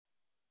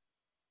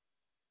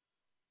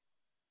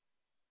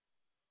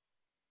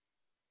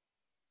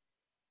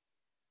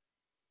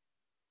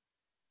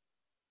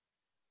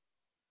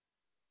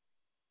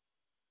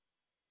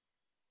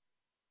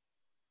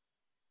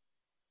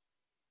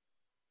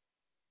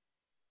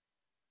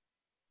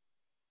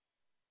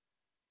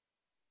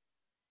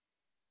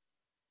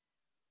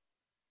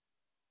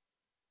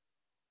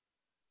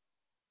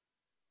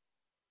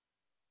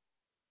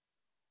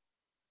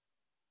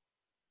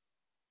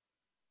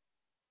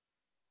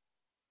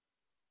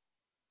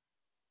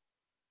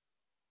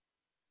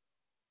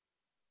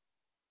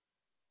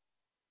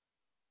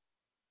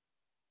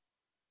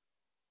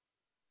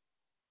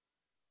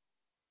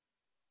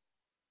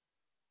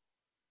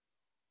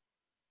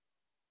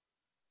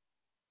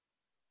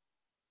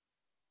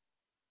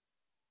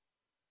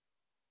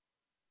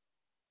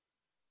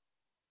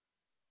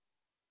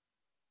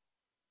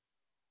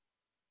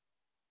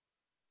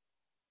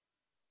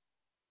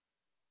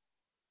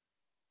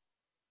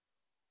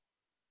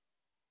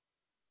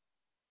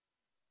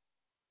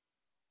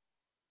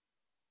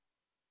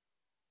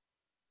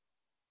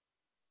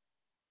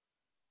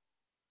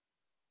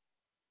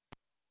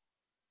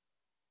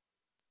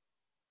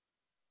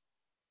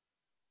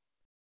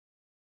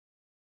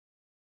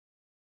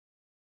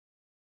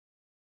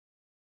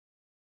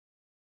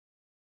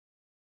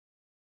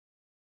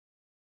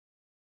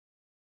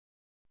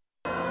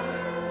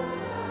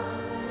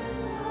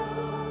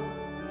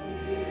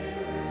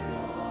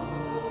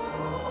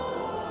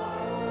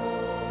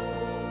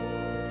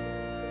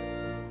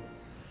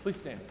Please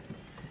stand.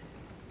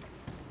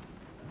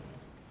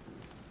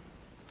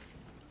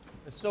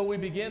 And so we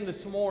begin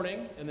this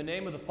morning in the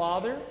name of the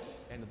Father,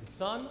 and of the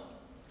Son,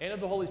 and of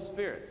the Holy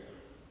Spirit.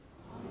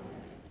 Amen.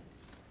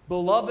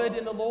 Beloved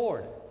in the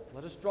Lord,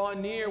 let us draw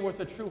near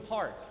with a true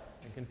heart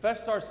and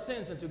confess our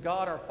sins unto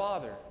God our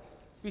Father,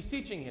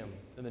 beseeching Him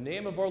in the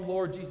name of our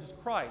Lord Jesus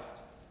Christ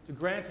to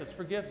grant us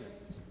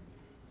forgiveness.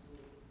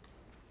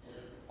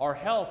 Our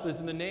help is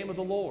in the name of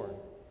the Lord.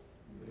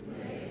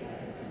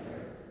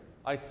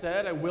 I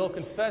said, I will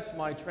confess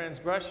my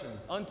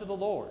transgressions unto the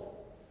Lord.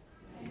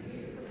 And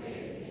you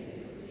forgave the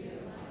iniquity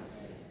of my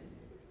sin.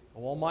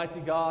 O Almighty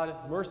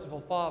God, merciful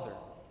Father,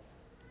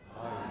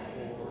 I,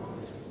 a poor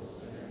miserable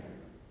sinner,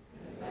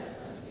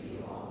 confess unto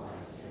you all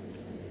my sins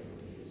and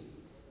iniquities,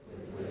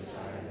 with which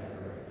I have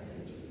never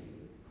offended you,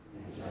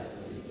 and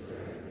justly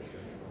deserve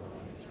eternal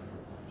and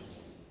eternal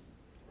punishment.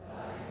 But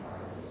I am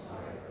heartily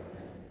sorry for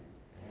them,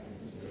 and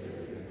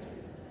sincerely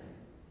repent of them.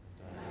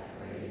 And I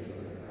pray you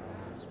in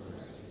God's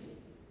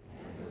mercy,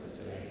 and for the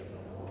sake of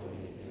the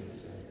holy,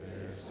 innocent,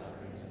 bitter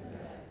sufferings and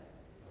death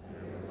of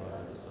your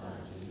beloved Son,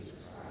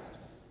 Jesus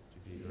Christ, to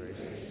be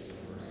gracious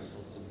and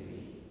merciful to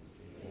me,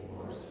 a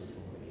poor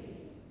sinful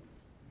being.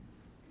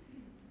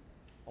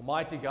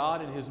 Almighty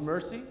God, in His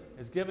mercy,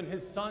 has given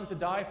His Son to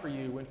die for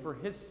you, and for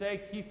His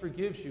sake He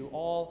forgives you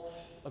all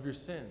of your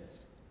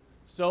sins.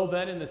 So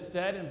then, in the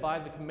stead and by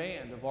the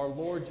command of our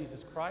Lord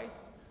Jesus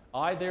Christ,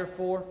 I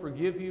therefore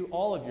forgive you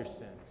all of your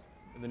sins,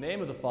 in the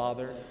name of the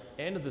Father,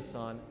 and of the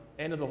Son,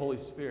 and of the Holy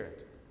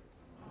Spirit.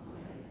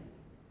 Amen.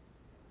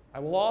 I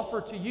will offer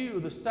to you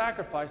the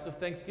sacrifice of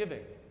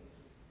thanksgiving.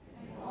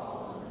 And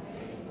call on the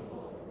name of the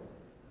Lord.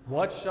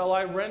 What shall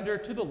I render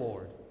to the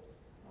Lord?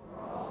 For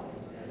all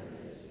His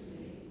benefits to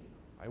me.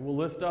 I will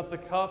lift up the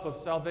cup of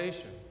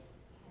salvation.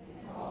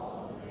 And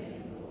call on the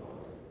name of the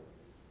Lord.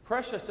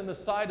 Precious in the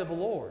sight of the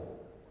Lord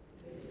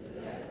is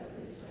the death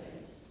of His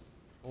saints.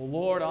 O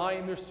Lord, I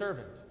am your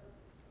servant.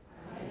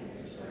 I am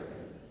your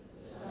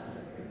servant, the son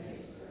of your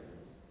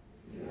maidservant.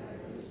 You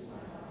have loosed my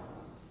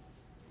bonds.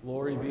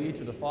 Glory be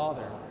to the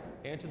Father,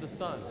 and to the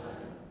Son,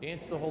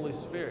 and to the Holy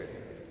Spirit,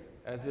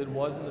 as it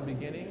was in the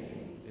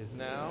beginning, is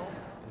now,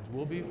 and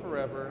will be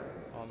forever.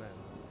 Amen.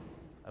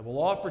 I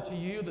will offer to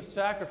you the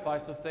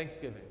sacrifice of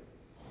thanksgiving.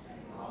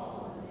 And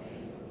call on the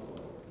name of the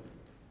Lord.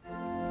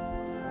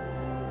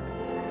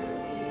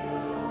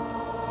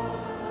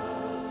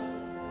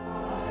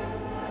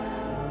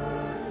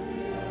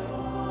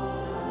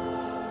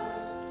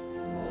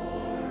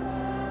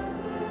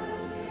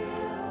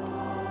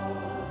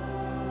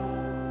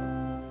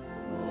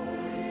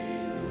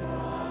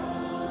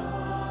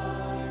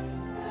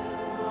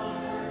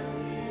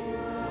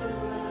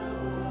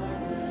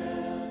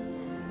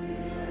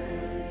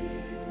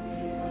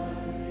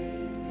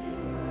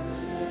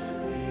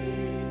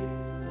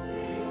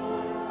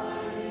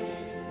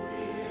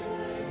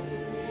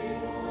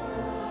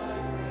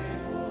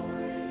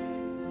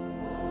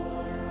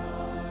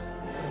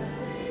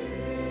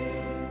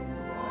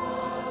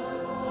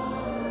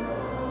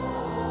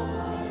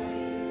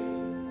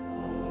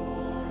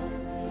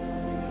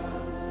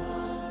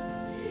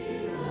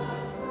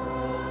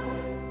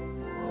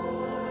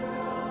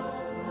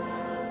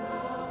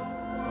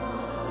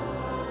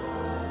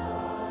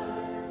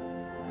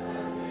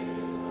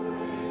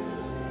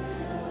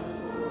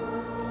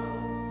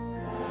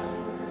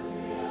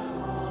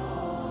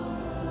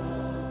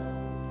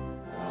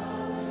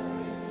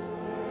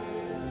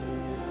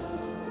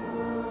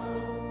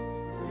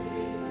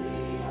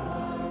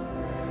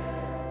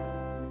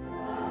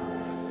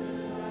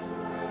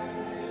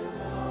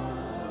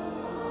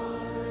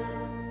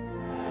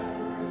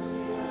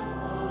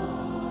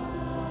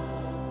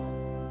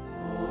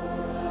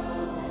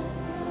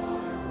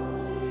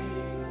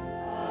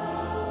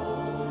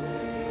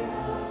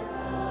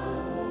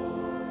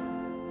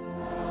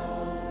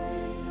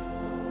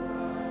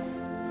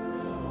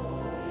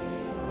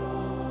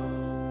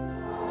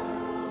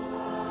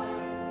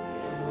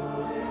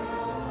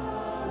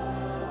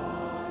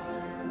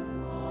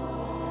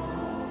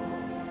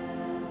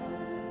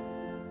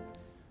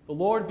 The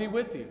Lord be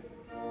with you.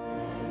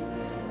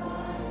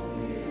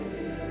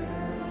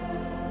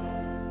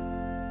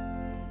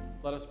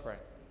 Let us pray.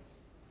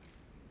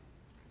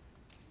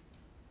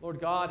 Lord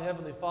God,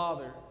 Heavenly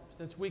Father,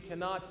 since we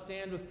cannot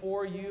stand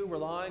before you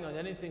relying on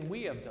anything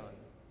we have done,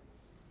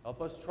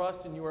 help us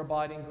trust in your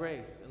abiding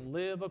grace and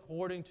live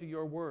according to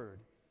your word.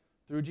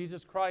 Through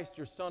Jesus Christ,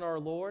 your Son, our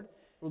Lord,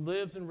 who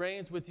lives and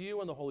reigns with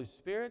you in the Holy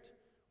Spirit,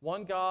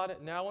 one God,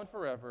 now and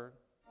forever.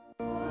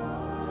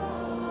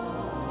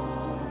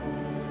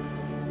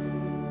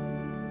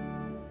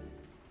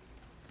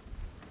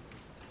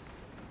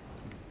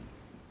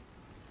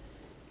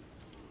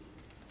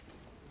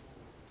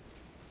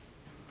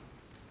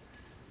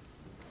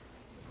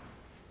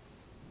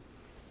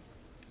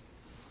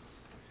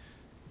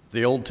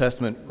 The Old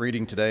Testament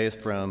reading today is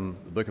from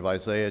the book of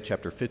Isaiah,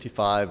 chapter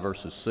 55,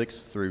 verses 6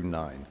 through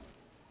 9.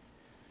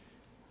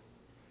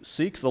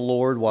 Seek the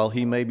Lord while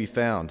he may be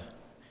found.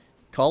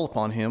 Call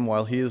upon him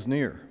while he is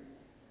near.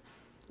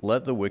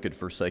 Let the wicked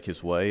forsake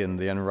his way, and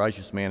the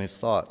unrighteous man his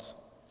thoughts.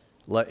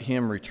 Let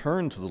him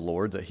return to the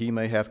Lord, that he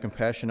may have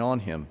compassion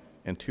on him,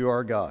 and to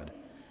our God,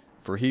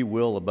 for he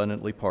will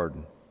abundantly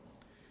pardon.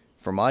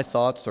 For my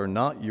thoughts are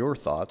not your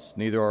thoughts,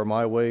 neither are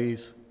my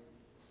ways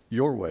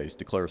your ways,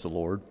 declares the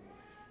Lord.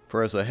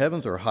 For as the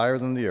heavens are higher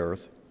than the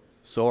earth,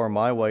 so are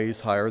my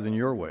ways higher than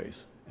your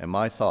ways, and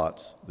my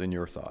thoughts than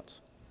your thoughts.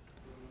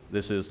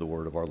 This is the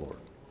word of our Lord.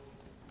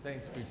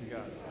 Thanks be to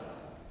God.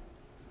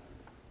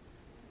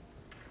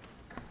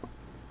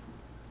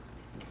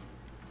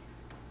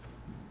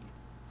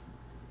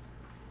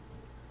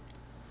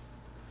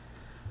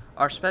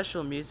 Our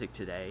special music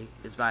today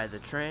is by the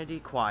Trinity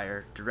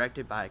Choir,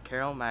 directed by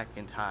Carol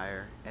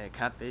McIntyre and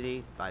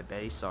accompanied by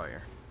Betty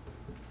Sawyer.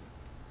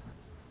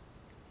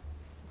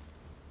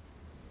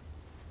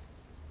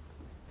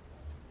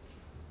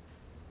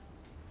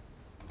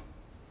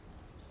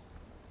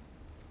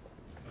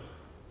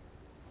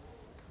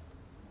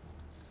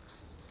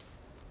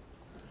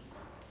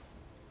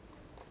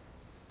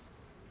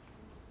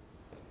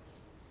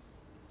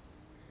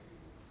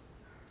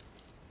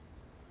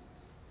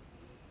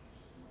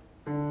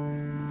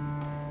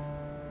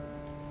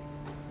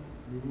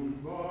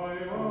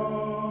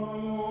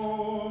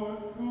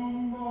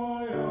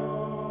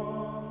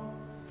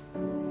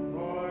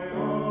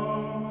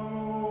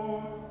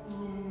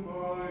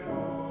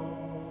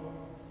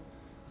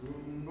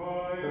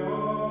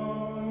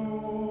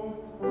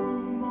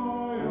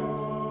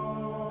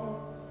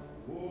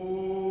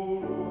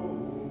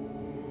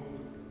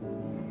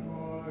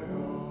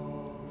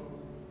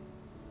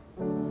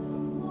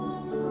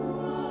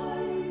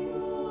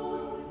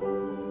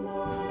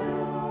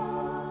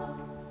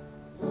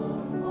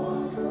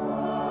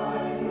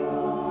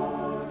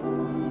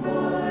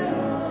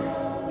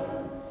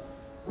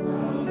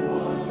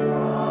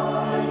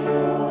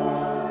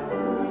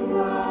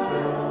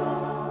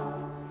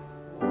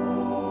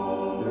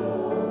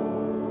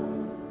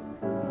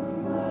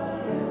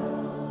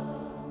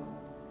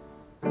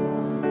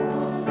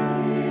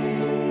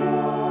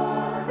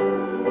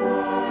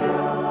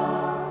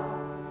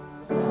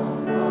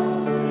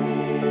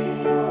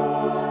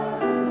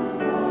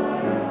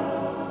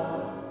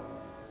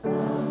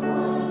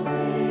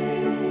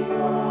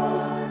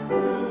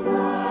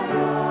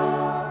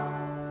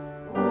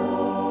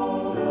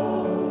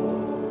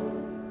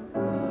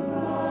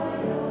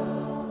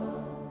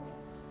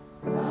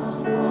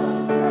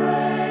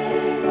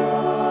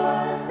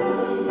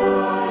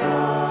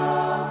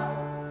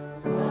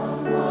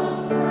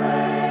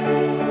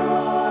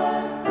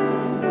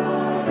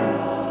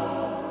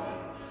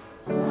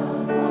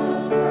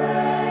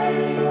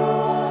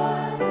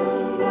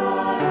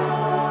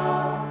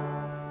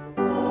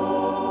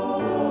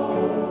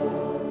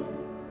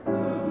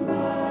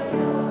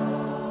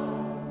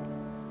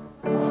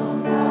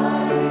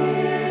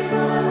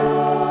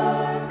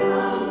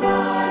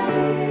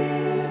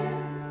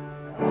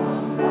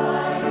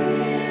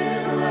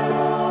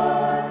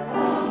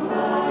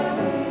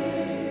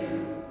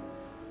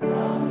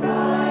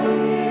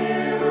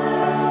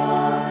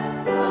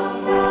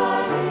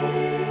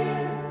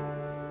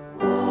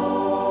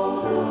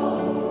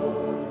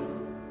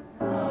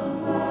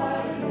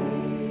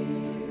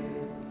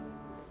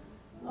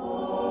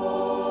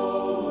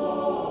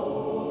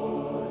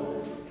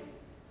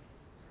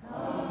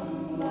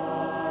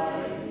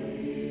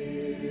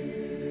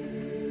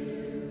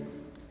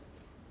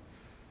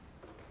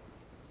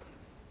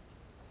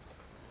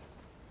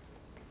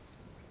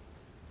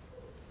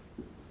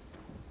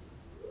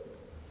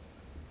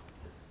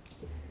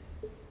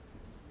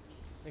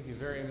 Thank you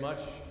very much,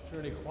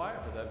 Trinity Choir,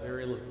 for that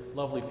very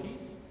lovely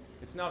piece.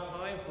 It's now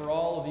time for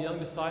all of the young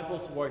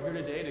disciples who are here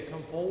today to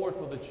come forward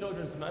for the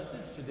children's message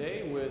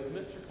today with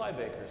Mr.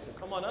 Clybaker. So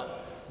come on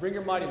up, bring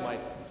your mighty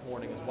mites this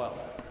morning as well.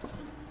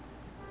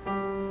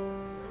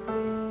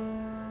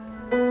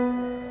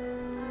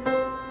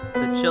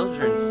 The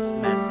children's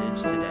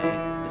message today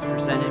is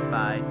presented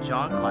by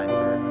John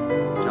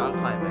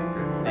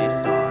Clybaker,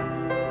 based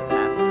on the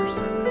pastor's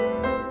sermon.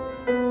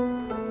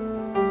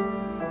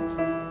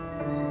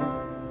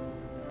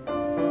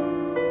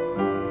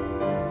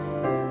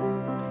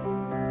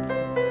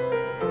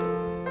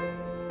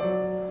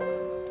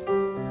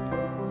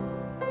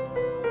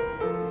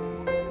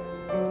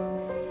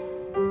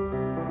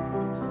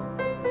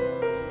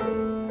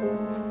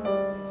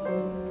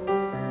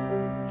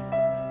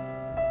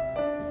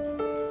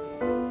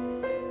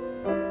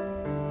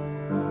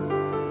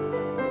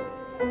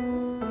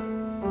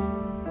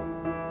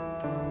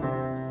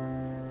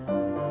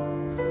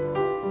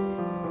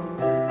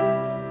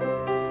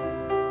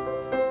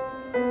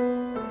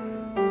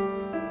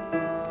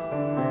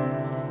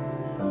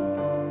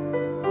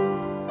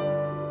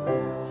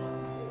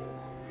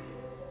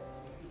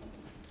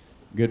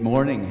 Good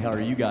morning. How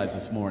are you guys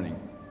this morning?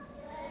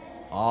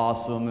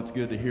 Awesome. It's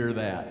good to hear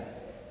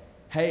that.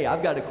 Hey,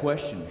 I've got a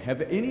question.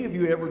 Have any of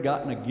you ever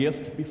gotten a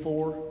gift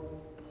before?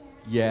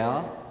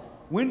 Yeah?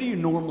 When do you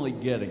normally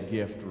get a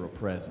gift or a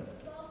present?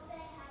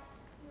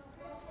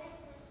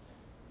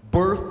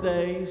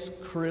 Birthdays,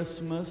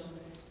 Christmas.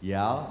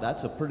 Yeah,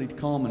 that's a pretty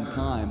common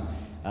time.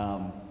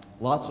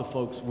 Lots of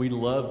folks, we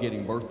love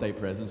getting birthday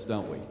presents,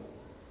 don't we?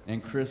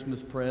 And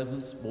Christmas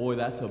presents, boy,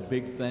 that's a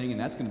big thing,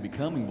 and that's going to be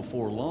coming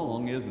before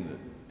long, isn't it?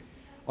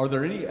 Are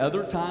there any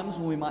other times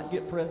when we might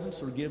get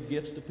presents or give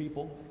gifts to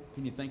people?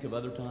 Can you think of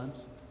other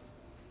times?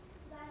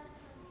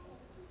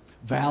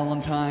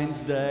 Valentine's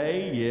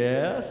Day,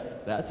 yes,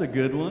 that's a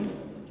good one.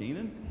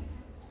 Keenan?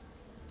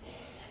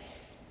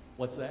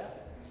 What's that?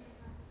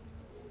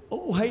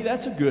 Oh, hey,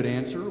 that's a good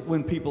answer.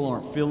 When people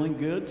aren't feeling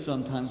good,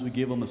 sometimes we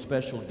give them a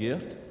special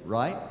gift,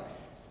 right?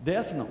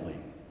 Definitely.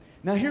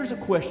 Now, here's a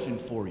question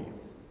for you.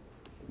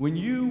 When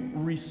you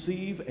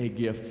receive a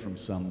gift from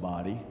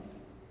somebody,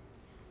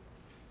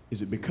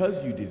 is it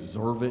because you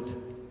deserve it?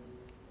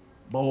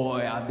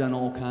 Boy, I've done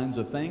all kinds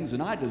of things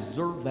and I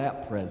deserve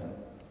that present.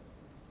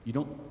 You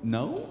don't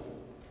know?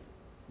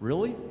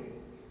 Really?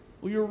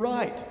 Well, you're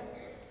right.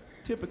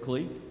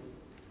 Typically,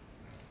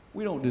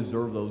 we don't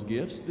deserve those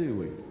gifts, do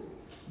we?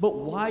 But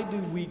why do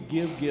we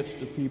give gifts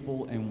to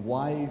people, and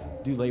why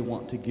do they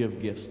want to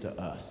give gifts to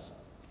us?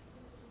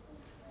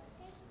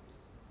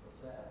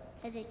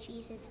 Because it's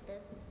Jesus'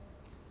 birthday.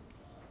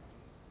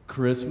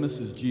 Christmas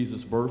is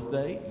Jesus'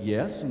 birthday,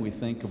 yes, and we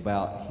think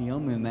about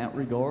him in that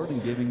regard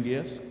and giving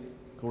gifts.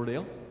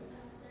 Cordell?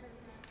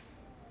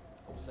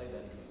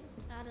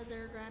 Out of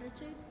their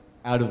gratitude.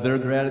 Out of their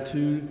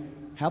gratitude.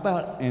 How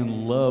about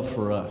and love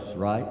for us,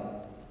 right?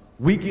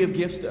 We give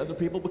gifts to other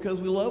people because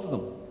we love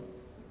them.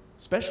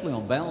 Especially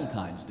on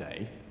Valentine's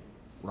Day,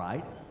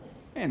 right?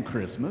 And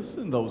Christmas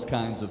and those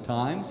kinds of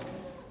times.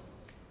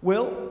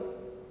 Well,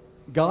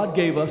 God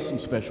gave us some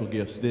special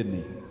gifts, didn't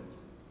he?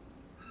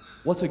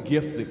 What's a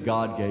gift that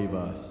God gave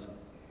us?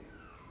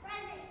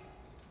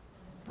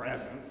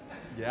 Presents.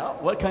 Yeah?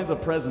 What kinds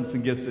of presents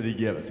and gifts did he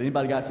give us?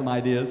 Anybody got some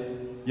ideas?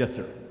 Yes,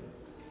 sir.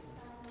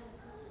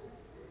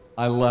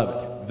 I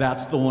love it.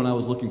 That's the one I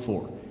was looking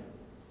for.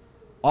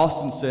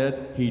 Austin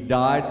said he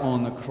died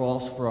on the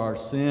cross for our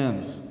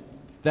sins.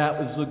 That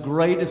was the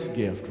greatest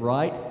gift,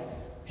 right?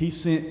 He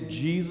sent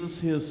Jesus,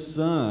 his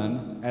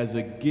son, as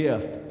a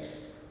gift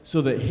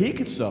so that he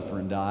could suffer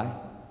and die,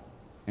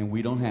 and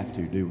we don't have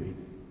to, do we?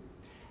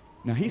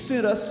 Now, he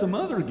sent us some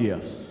other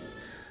gifts,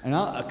 and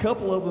a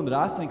couple of them that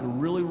I think are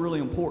really, really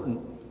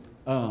important.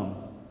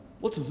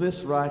 What's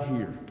this right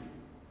here?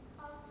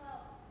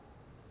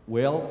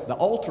 Well, the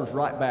altar's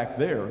right back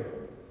there,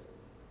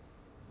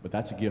 but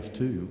that's a gift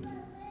too.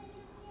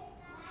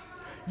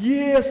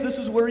 Yes, this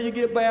is where you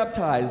get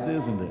baptized,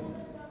 isn't it?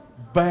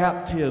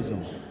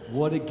 Baptism,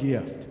 what a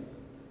gift.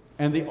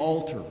 And the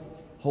altar,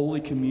 Holy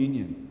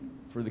Communion,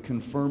 for the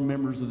confirmed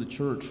members of the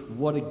church,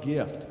 what a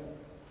gift.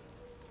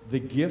 The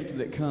gift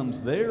that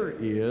comes there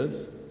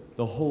is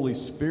the Holy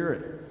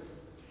Spirit.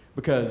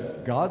 Because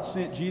God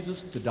sent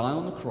Jesus to die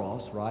on the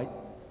cross, right?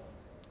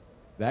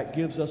 That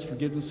gives us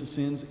forgiveness of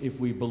sins if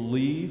we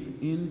believe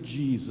in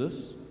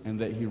Jesus and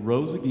that he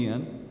rose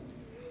again.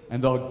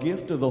 And the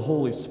gift of the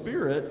Holy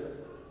Spirit,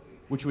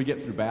 which we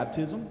get through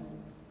baptism,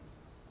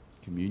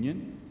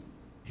 communion,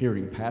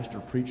 hearing pastor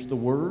preach the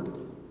word,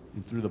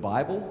 and through the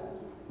Bible,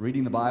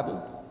 reading the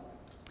Bible.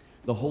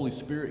 The Holy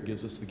Spirit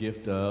gives us the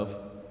gift of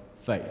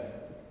faith,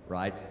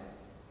 right?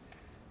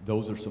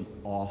 Those are some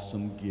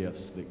awesome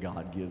gifts that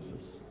God gives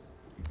us.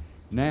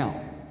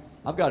 Now,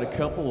 I've got a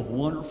couple of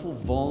wonderful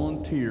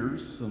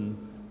volunteers,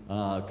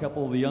 a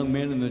couple of the young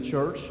men in the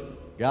church.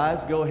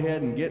 Guys, go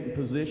ahead and get in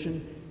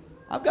position.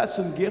 I've got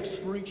some gifts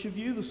for each of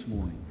you this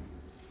morning.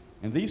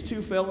 And these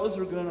two fellows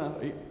are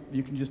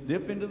you can just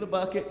dip into the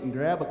bucket and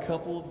grab a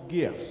couple of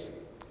gifts.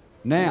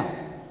 Now,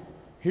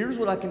 here's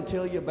what I can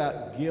tell you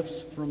about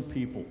gifts from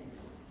people.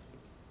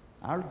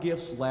 Our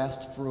gifts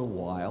last for a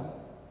while.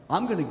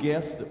 I'm going to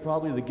guess that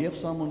probably the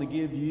gifts I'm going to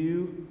give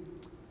you,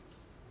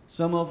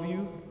 some of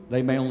you,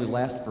 they may only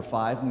last for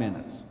 5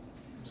 minutes.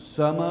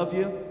 Some of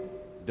you,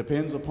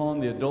 depends upon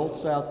the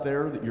adults out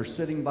there that you're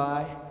sitting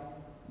by,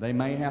 they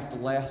may have to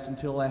last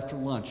until after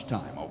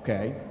lunchtime,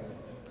 okay?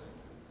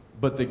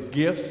 But the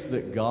gifts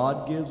that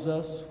God gives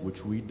us,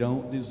 which we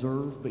don't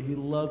deserve, but he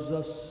loves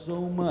us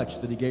so much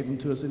that he gave them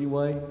to us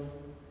anyway,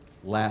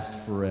 last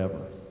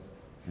forever.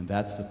 And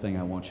that's the thing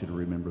I want you to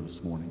remember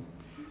this morning.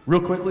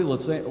 Real quickly,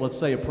 let's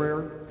say a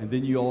prayer, and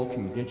then you all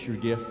can get your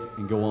gift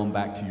and go on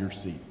back to your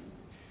seat.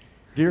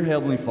 Dear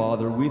Heavenly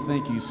Father, we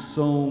thank you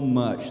so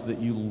much that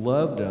you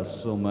loved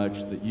us so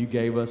much that you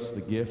gave us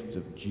the gift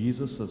of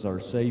Jesus as our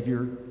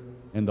Savior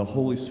and the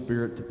Holy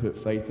Spirit to put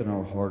faith in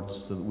our hearts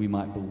so that we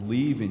might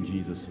believe in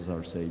Jesus as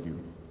our Savior.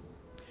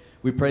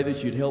 We pray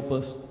that you'd help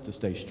us to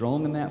stay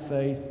strong in that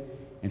faith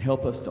and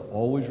help us to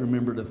always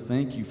remember to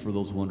thank you for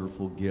those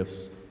wonderful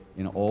gifts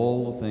in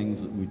all the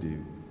things that we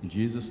do. In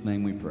Jesus'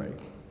 name we pray.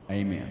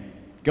 Amen.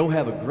 Go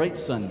have a great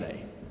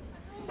Sunday.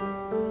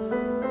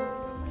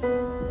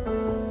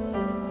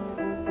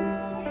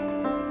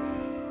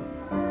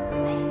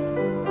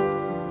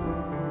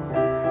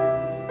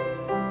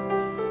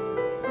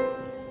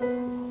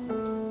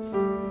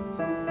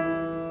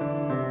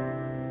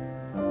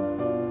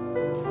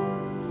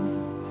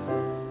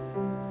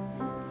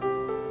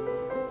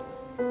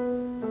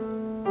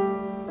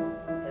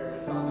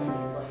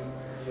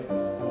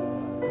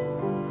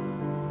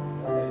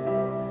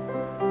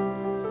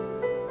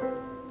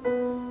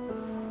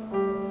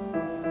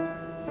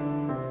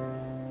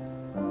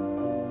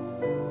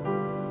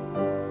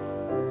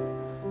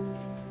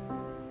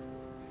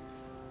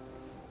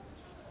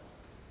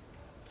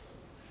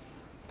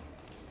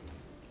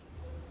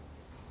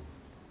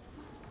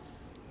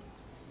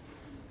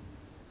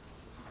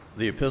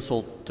 The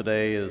epistle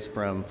today is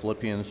from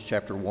Philippians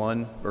chapter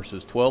 1,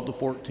 verses 12 to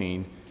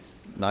 14,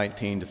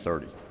 19 to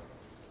 30.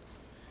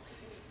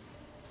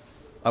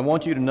 I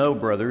want you to know,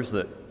 brothers,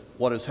 that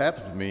what has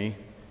happened to me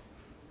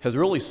has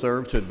really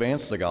served to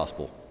advance the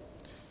gospel,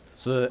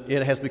 so that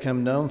it has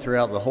become known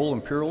throughout the whole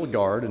imperial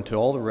guard and to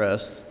all the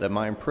rest that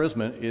my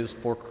imprisonment is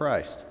for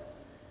Christ.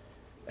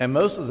 And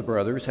most of the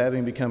brothers,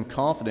 having become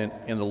confident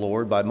in the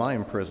Lord by my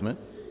imprisonment,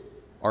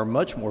 are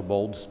much more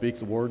bold to speak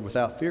the word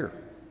without fear.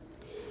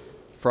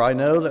 For I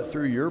know that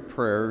through your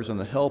prayers and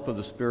the help of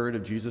the Spirit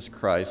of Jesus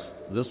Christ,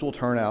 this will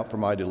turn out for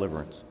my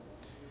deliverance,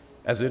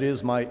 as it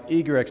is my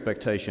eager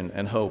expectation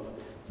and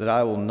hope that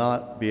I will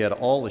not be at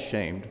all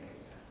ashamed,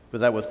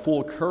 but that with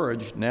full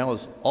courage, now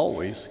as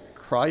always,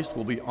 Christ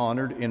will be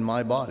honored in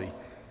my body,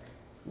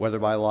 whether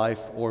by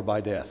life or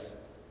by death.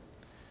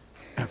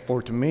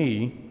 For to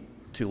me,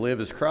 to live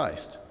is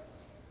Christ,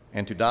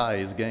 and to die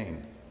is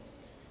gain.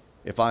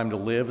 If I am to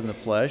live in the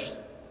flesh,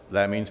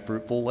 that means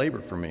fruitful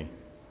labor for me.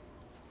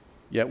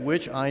 Yet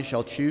which I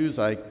shall choose,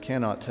 I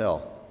cannot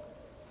tell.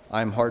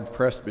 I am hard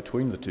pressed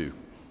between the two.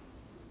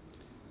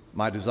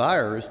 My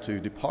desire is to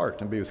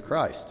depart and be with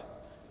Christ,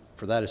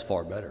 for that is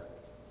far better.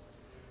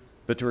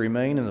 But to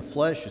remain in the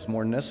flesh is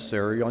more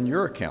necessary on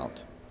your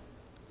account.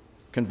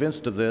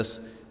 Convinced of this,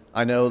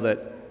 I know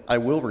that I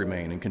will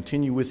remain and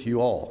continue with you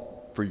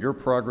all for your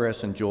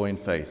progress and joy in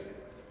faith,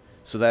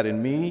 so that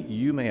in me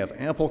you may have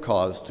ample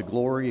cause to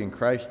glory in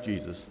Christ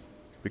Jesus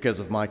because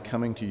of my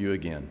coming to you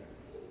again.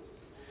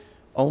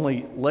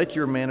 Only let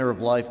your manner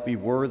of life be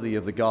worthy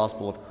of the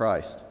gospel of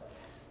Christ,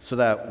 so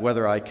that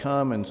whether I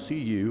come and see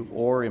you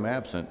or am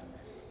absent,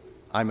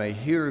 I may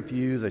hear of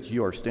you that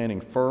you are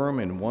standing firm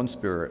in one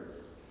spirit,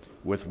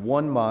 with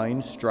one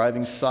mind,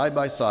 striving side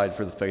by side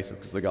for the faith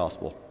of the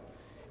gospel,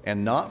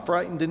 and not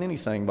frightened in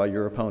anything by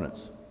your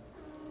opponents.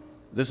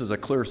 This is a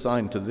clear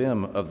sign to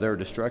them of their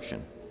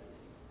destruction,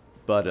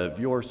 but of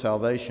your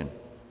salvation,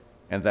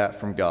 and that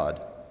from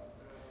God.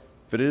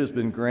 But it has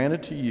been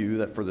granted to you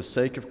that for the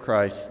sake of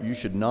Christ you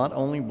should not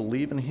only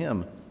believe in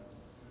him,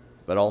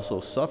 but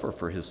also suffer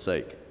for his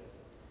sake,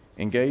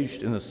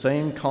 engaged in the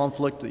same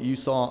conflict that you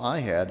saw I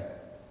had,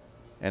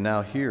 and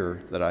now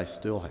hear that I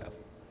still have.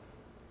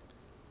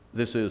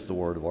 This is the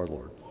word of our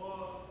Lord.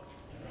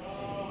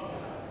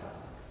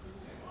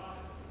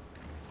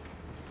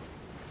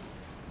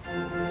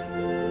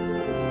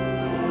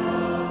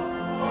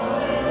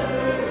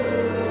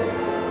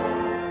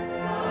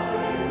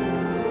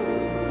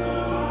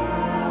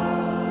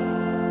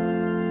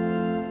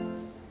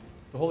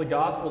 The Holy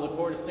Gospel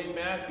according to St.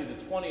 Matthew,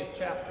 the 20th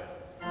chapter.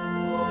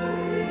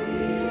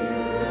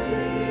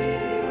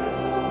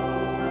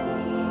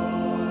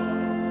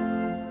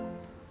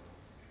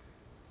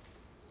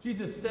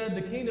 Jesus said,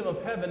 "The kingdom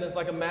of heaven is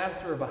like a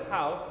master of a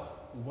house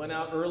who went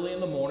out early in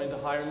the morning to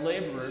hire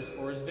laborers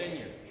for his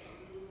vineyard.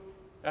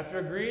 After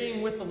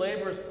agreeing with the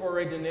laborers for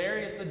a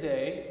denarius a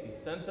day, he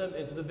sent them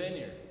into the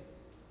vineyard.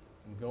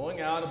 And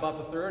going out about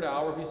the third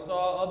hour, he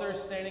saw others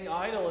standing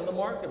idle in the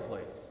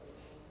marketplace.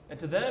 And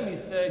to them he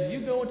said,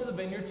 'You go into the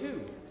vineyard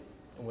too,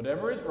 and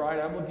whatever is right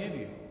I will give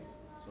you.'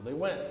 So they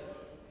went.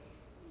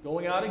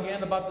 Going out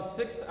again about the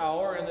 6th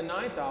hour and the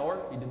 9th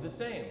hour, he did the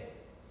same.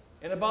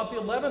 And about the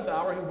 11th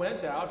hour he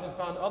went out and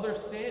found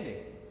others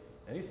standing.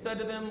 And he said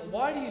to them,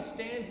 'Why do you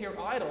stand here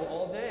idle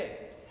all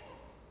day?'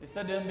 They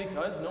said to him,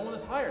 'Because no one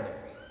has hired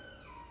us.'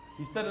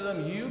 He said to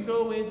them, 'You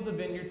go into the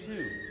vineyard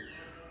too.'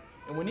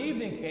 And when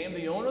evening came,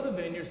 the owner of the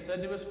vineyard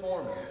said to his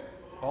foreman,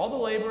 'Call the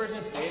laborers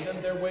and pay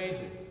them their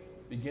wages,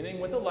 beginning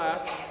with the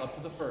last up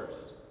to the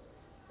first.'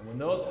 And when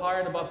those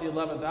hired about the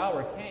 11th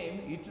hour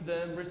came, each of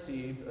them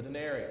received a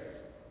denarius.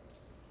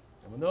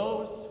 And when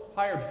those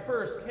hired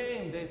first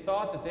came, they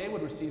thought that they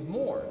would receive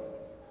more,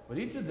 but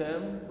each of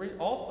them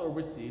also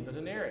received a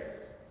denarius.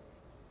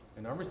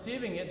 And on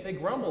receiving it, they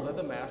grumbled at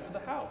the master of the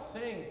house,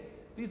 saying,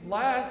 'These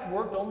last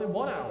worked only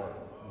 1 hour,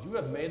 and you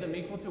have made them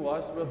equal to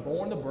us who have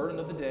borne the burden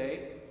of the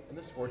day and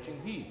the scorching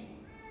heat.'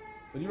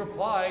 But he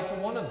replied to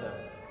one of them,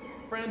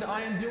 'Friend,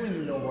 I am doing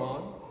you no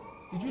wrong.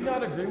 Did you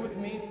not agree with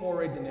me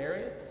for a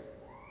denarius?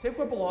 Take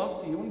what belongs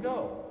to you and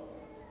go.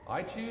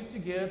 I choose to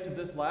give to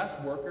this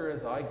last worker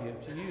as I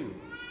give to you.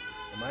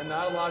 Am I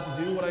not allowed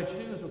to do what I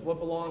choose with what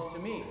belongs to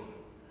me?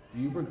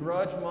 Do you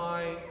begrudge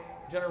my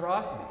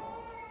generosity?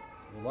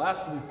 The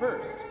last will be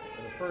first,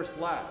 and the first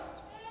last.'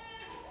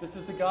 This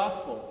is the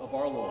gospel of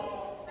our Lord."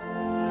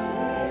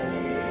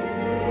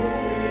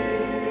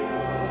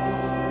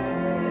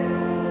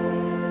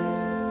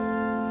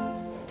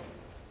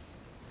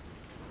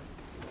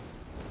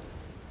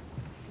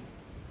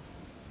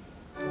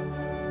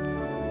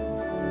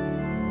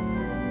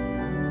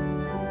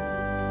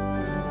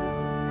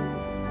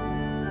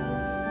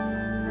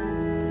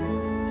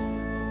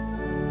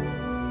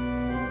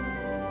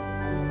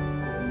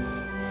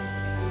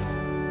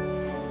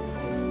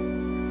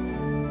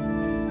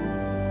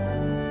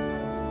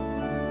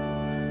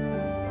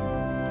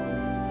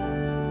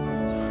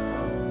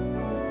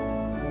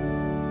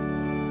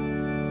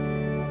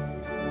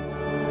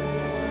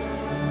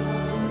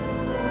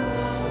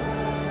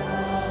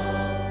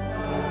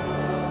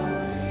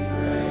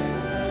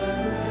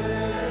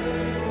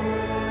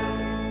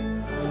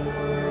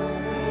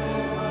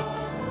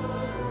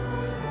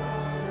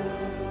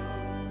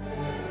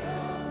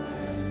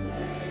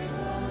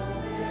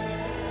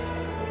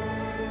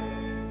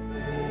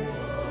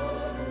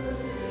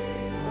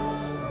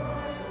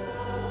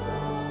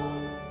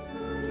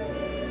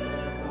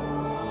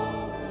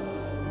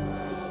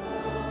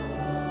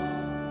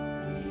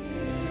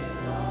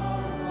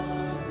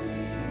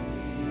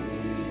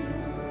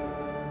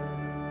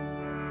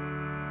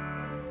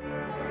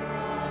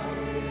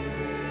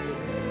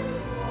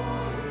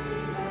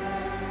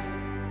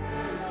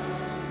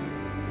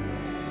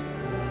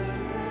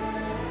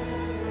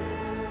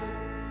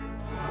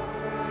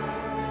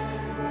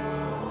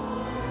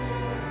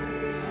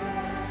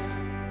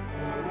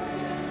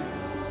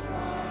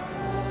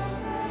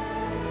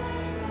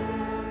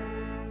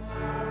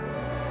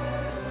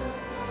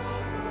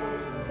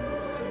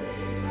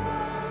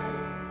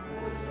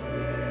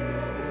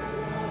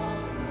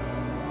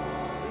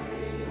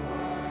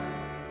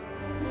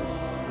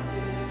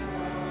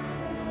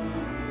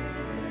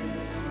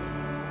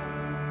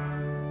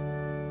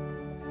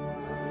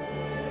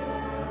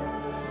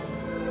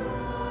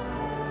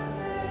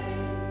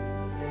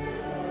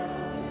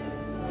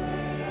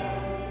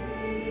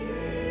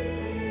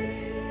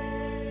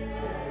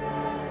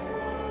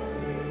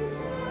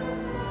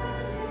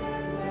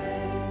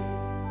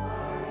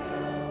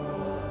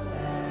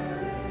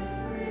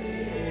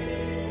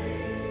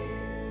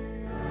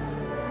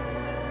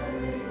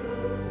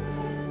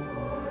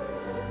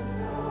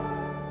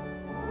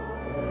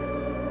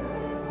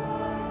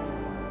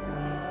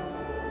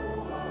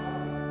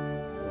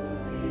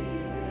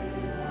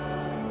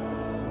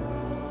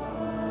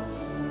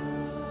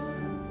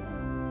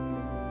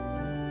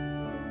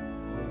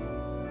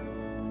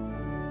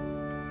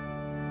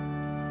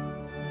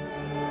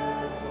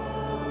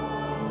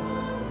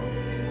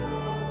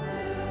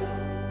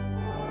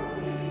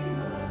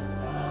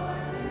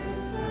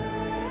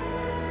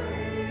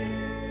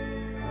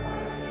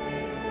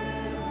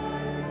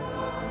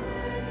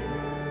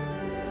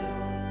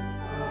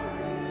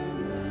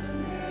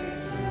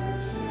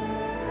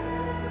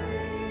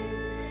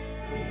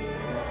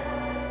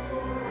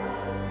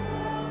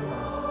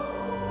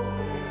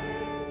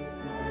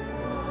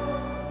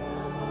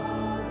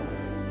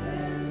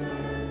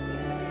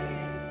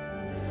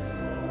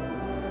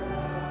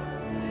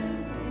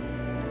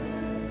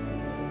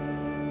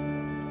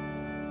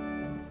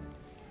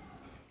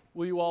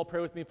 Will you all pray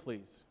with me,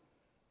 please?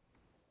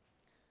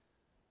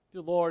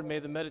 Dear Lord, may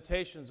the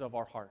meditations of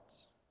our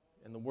hearts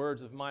and the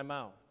words of my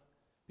mouth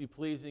be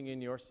pleasing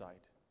in your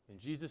sight. In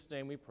Jesus'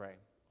 name we pray.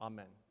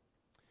 Amen.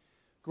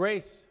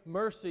 Grace,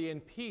 mercy,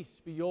 and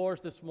peace be yours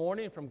this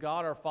morning from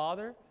God our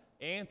Father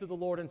and through the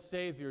Lord and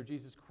Savior,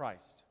 Jesus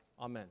Christ.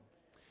 Amen.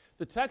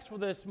 The text for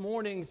this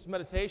morning's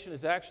meditation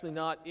is actually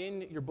not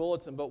in your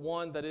bulletin, but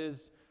one that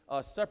is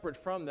separate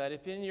from that.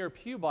 If in your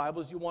pew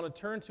Bibles you want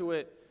to turn to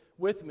it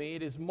with me,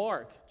 it is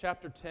Mark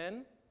chapter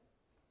 10,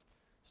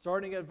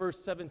 starting at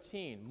verse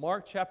 17.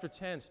 Mark chapter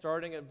 10,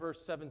 starting at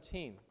verse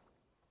 17.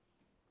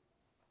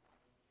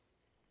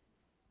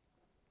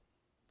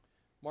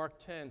 Mark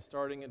 10,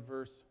 starting at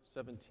verse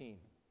 17.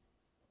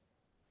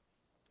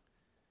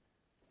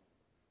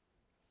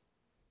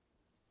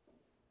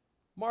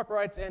 Mark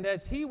writes, "And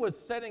as he was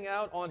setting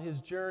out on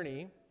his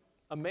journey,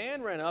 a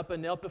man ran up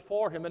and knelt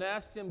before him and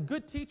asked him,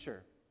 'Good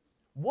teacher,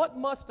 what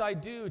must I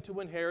do to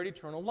inherit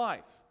eternal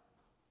life?'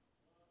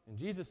 And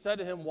Jesus said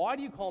to him, 'Why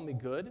do you call me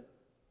good?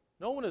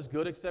 No one is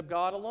good except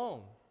God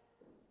alone.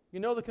 You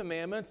know the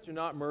commandments: do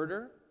not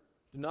murder,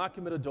 do not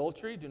commit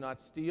adultery, do not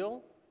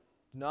steal,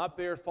 do not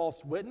bear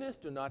false witness,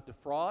 do not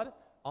defraud,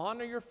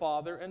 honor your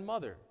father and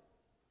mother.'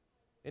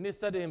 And he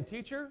said to him,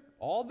 'Teacher,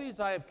 all these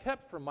I have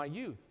kept from my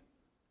youth.'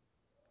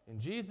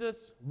 And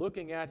Jesus,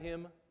 looking at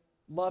him,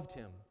 loved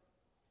him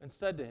and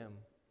said to him,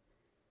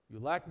 'You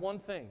lack one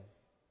thing.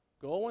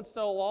 Go and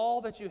sell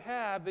all that you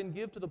have and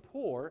give to the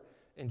poor,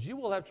 and you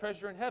will have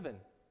treasure in heaven.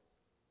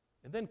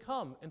 And then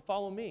come and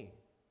follow me.'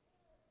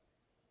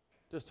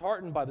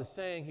 Disheartened by the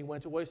saying, he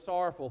went away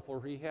sorrowful,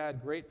 for he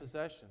had great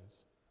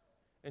possessions.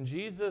 And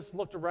Jesus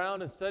looked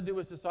around and said to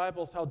his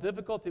disciples, 'How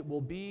difficult it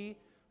will be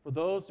for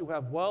those who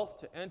have wealth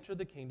to enter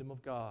the kingdom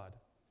of God.'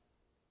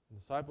 The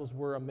disciples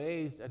were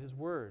amazed at his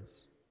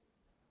words.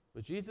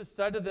 But Jesus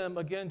said to them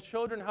again,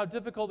 'Children, how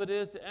difficult it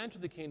is to enter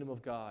the kingdom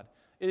of God.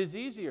 It is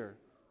easier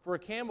for a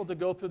camel to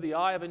go through the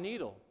eye of a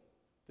needle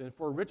than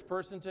for a rich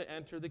person to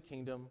enter the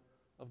kingdom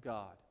of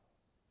God.'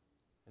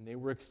 And they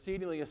were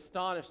exceedingly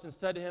astonished and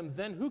said to him,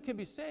 'Then who can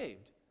be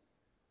saved?'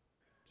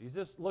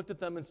 Jesus looked at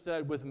them and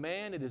said, 'With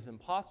man it is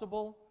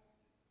impossible,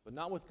 but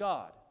not with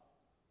God.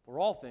 For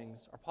all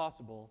things are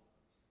possible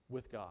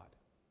with God.'"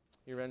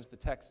 Here ends the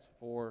text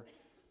for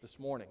this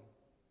morning.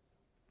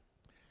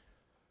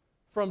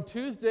 From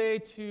Tuesday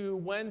to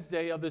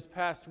Wednesday of this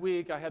past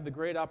week, I had the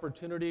great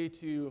opportunity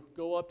to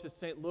go up to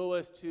St.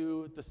 Louis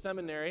to the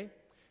seminary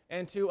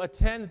and to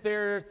attend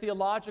their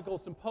theological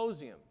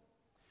symposium.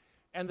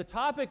 And the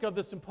topic of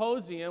the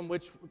symposium,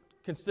 which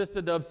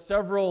consisted of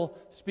several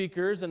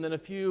speakers and then a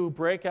few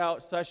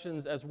breakout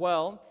sessions as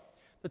well,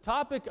 the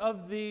topic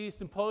of the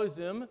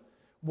symposium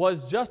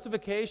was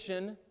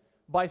justification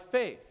by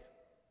faith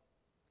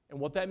and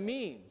what that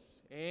means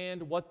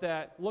and what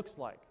that looks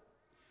like.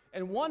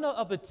 And one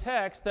of the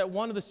texts that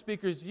one of the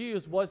speakers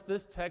used was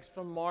this text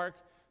from Mark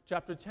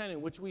chapter 10,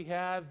 in which we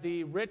have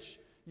the rich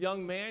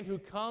young man who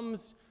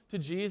comes to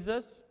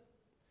Jesus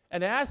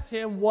and asks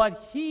him what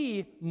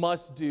he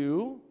must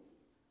do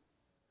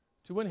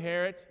to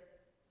inherit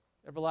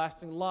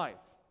everlasting life.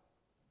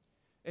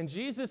 And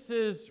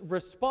Jesus'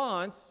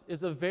 response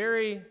is a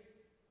very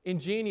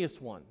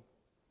ingenious one.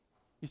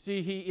 You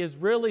see, he is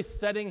really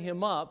setting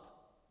him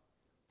up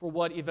for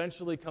what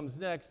eventually comes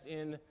next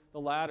in the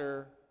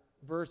latter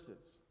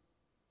verses.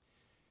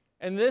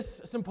 And this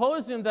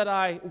symposium that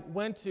I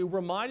went to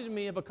reminded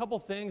me of a couple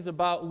things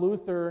about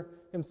Luther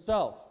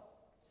himself.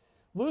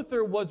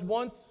 Luther was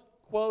once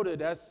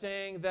quoted as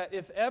saying that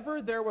if ever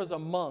there was a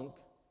monk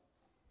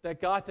that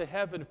got to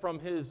heaven from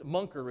his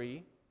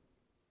monkery,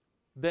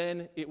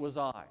 then it was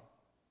I.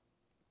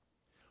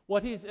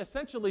 What he's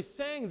essentially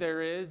saying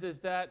there is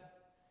that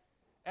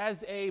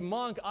as a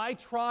monk, I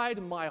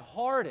tried my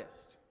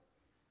hardest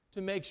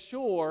to make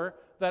sure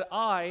that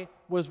I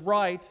was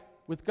right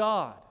with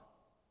God.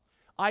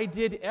 I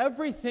did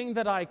everything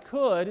that I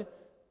could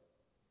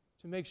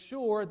to make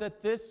sure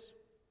that this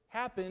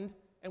happened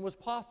and was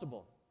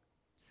possible.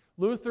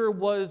 Luther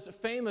was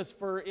famous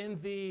for, in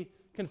the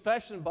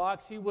confession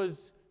box, he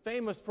was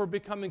famous for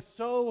becoming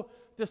so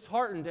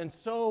disheartened and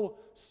so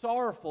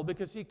sorrowful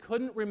because he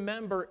couldn't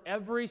remember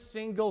every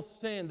single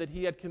sin that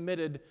he had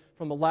committed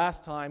from the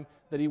last time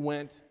that he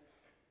went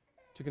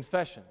to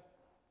confession.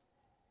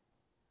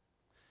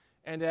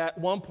 And at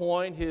one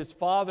point, his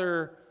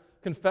father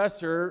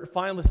confessor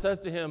finally says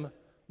to him,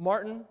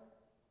 "Martin,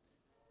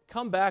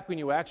 come back when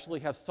you actually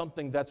have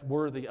something that's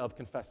worthy of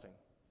confessing."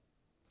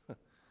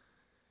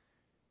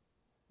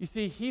 You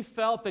see, he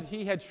felt that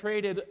he had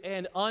traded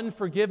an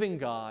unforgiving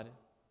God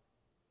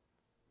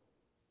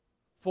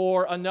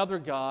for another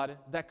God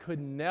that could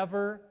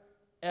never,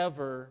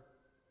 ever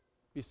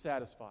be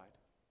satisfied.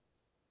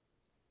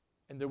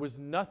 And there was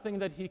nothing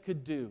that he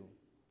could do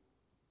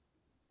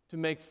to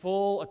make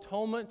full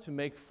atonement, to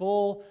make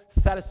full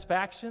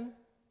satisfaction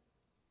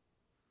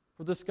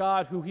for this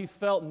God who he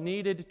felt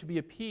needed to be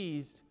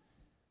appeased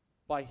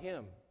by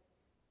him.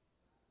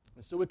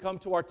 And so we come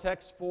to our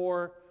text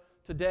for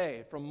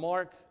today from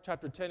Mark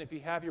chapter 10. If you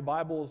have your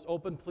Bibles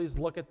open, please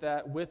look at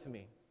that with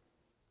me.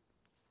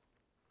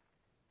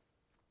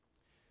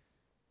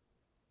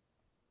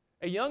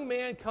 A young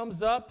man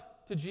comes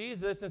up to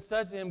Jesus and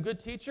says to him, "Good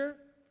teacher,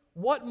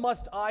 what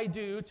must I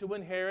do to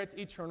inherit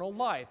eternal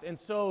life?" And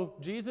so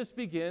Jesus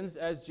begins,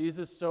 as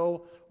Jesus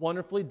so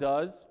wonderfully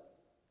does.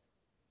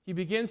 He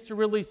begins to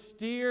really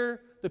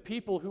steer the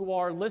people who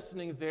are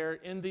listening there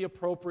in the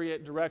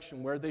appropriate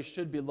direction, where they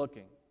should be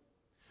looking.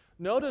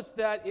 Notice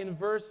that in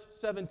verse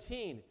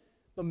 17,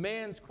 the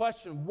man's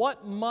question,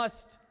 "What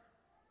must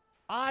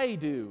I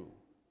do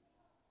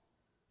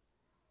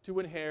to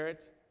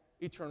inherit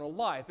eternal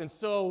life?" And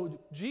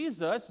so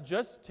Jesus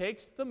just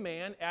takes the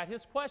man at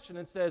his question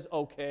and says,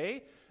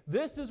 "Okay,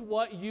 this is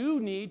what you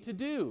need to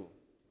do.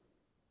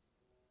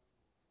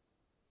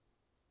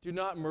 Do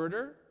not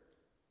murder,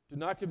 do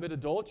not commit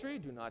adultery,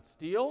 do not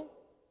steal,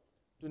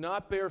 do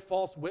not bear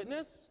false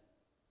witness,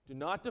 do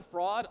not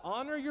defraud,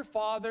 honor your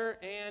father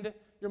and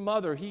your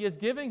mother." He is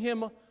giving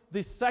him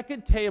the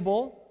second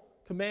table,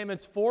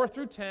 commandments 4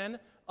 through 10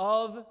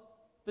 of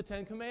the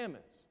 10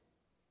 Commandments.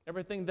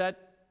 Everything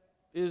that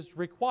is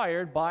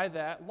required by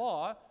that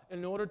law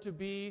in order to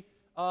be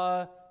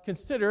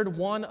considered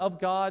one of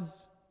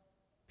God's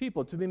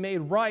people, to be made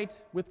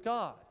right with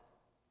God.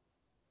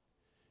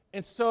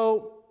 And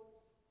so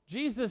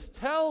Jesus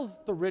tells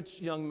the rich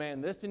young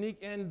man this,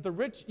 and the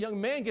rich young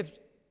man gets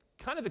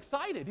kind of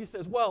excited. He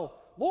says, "Well,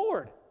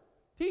 Lord,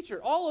 teacher,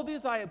 all of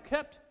these I have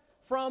kept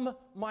from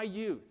my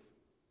youth."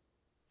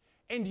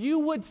 And you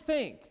would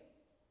think,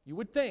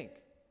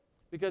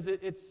 because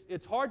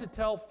it's hard to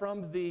tell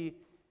from the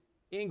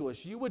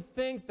English, you would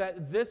think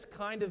that this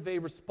kind of a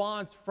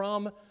response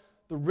from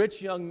the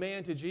rich young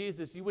man to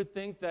Jesus, you would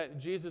think that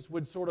Jesus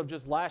would sort of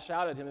just lash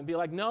out at him and be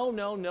like, no,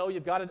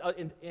 you've got it,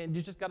 and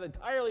you just got it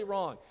entirely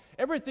wrong.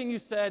 Everything you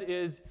said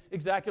is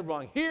exactly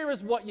wrong. Here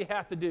is what you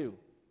have to do.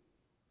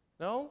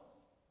 No?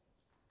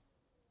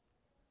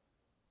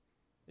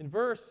 In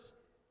verse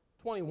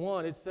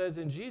 21, it says,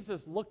 "And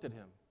Jesus looked at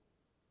him,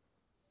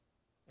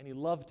 and he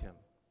loved him.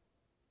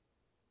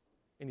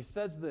 And he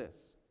says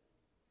this,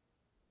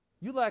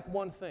 'You lack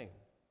one thing.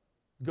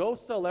 Go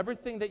sell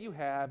everything that you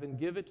have and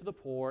give it to the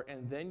poor,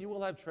 and then you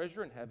will have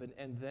treasure in heaven,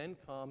 and then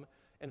come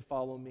and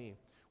follow me.'"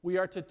 We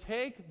are to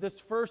take this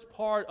first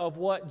part of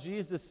what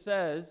Jesus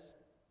says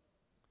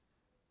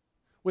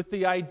with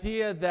the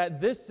idea that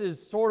this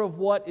is sort of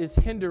what is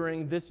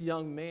hindering this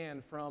young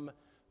man from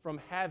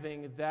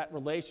having that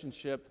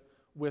relationship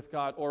with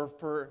God,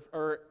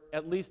 or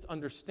at least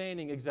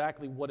understanding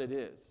exactly what it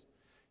is.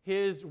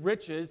 His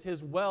riches,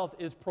 his wealth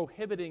is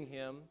prohibiting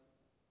him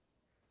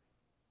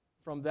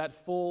from that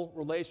full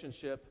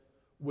relationship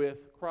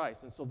with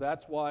Christ. And so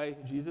that's why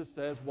Jesus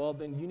says, well,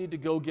 then you need to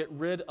go get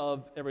rid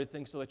of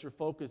everything so that your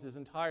focus is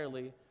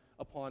entirely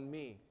upon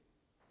me.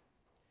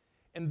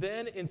 And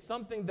then in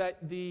something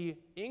that the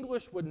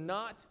English would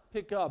not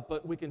pick up,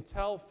 but we can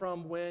tell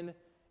from when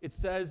it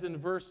says in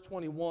verse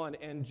 21,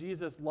 "And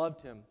Jesus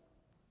loved him."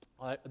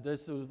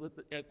 This was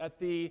at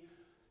the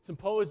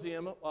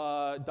symposium,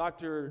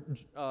 Dr.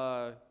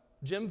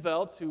 Jim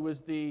Veltz, who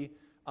was the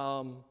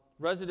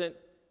resident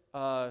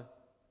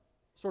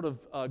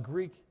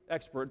Greek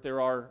expert.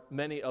 There are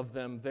many of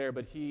them there,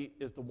 but he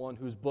is the one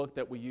whose book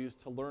that we use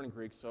to learn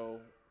Greek,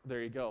 so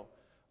there you go.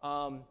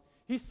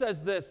 He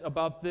says this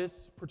about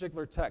this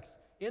particular text.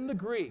 In the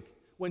Greek,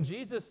 when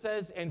Jesus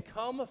says, "And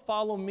come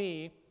follow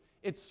me,"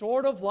 it's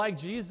sort of like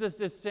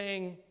Jesus is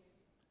saying,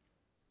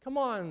 "Come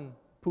on,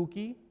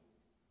 Pookie,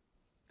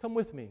 come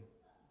with me.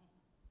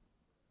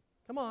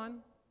 Come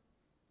on,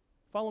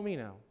 follow me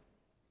now."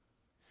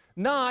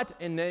 Not,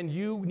 "and then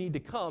you need to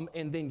come,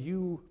 and then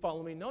you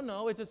follow me."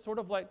 No, it's just sort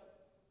of like,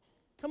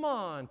 "Come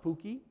on,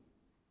 Pookie,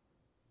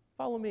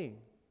 follow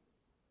me."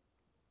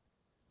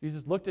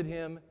 Jesus looked at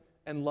him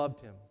and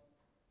loved him.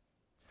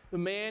 The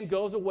man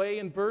goes away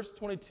in verse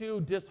 22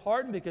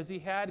 disheartened because he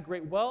had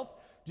great wealth.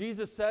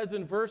 Jesus says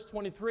in verse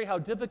 23 how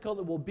difficult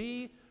it will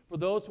be for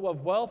those who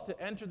have wealth to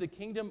enter the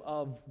kingdom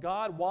of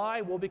God.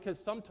 Why? Well, because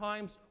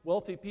sometimes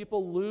wealthy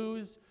people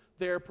lose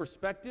their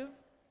perspective.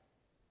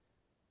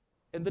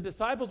 And the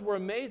disciples were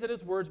amazed at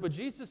his words, but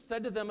Jesus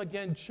said to them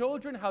again,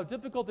 "Children, how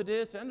difficult it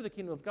is to enter the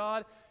kingdom of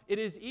God. It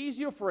is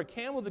easier for a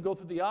camel to go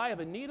through the eye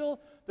of a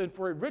needle than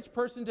for a rich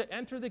person to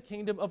enter the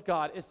kingdom of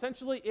God."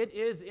 Essentially, it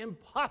is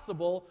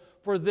impossible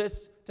for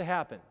this to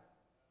happen.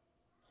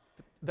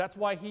 That's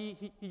why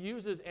he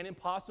uses an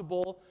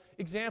impossible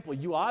example.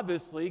 You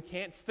obviously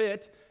can't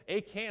fit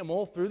a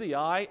camel through the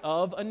eye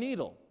of a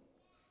needle.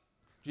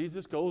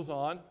 Jesus goes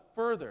on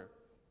further.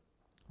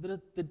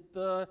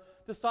 The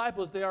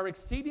disciples, they are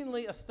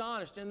exceedingly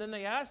astonished, and then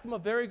they ask him a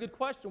very good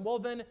question. Well,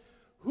 then,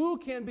 who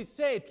can be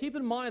saved? Keep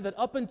in mind that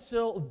up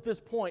until this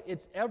point,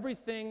 it's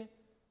everything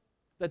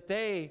that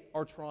they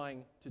are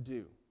trying to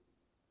do.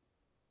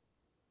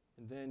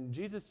 And then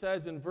Jesus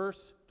says in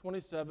verse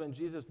 27,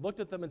 Jesus looked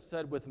at them and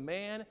said, "With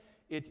man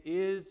it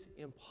is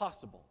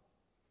impossible,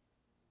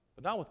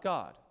 but not with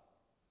God,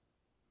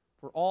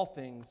 for all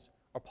things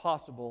are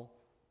possible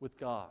with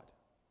God."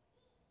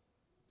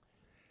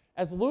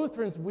 As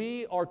Lutherans,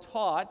 we are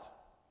taught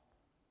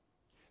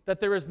that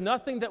there is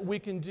nothing that we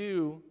can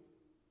do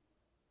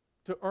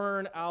to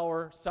earn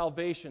our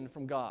salvation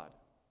from God.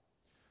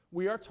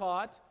 we are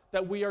taught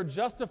that we are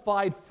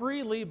justified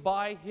freely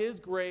by His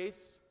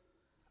grace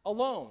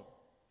alone.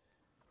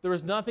 There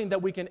is nothing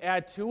that we can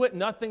add to it,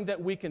 nothing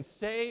that we can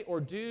say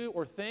or do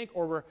or think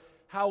or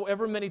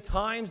however many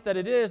times that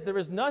it is. There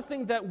is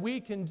nothing that we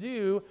can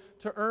do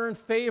to earn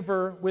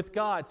favor with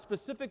God,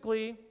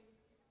 specifically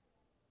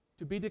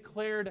to be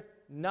declared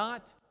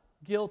not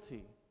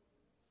guilty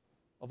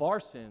of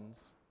our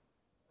sins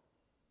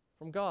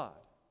from God.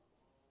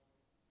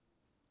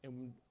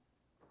 And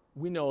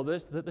we know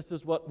this, that this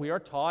is what we are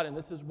taught, and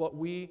this is what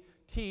we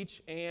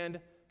teach and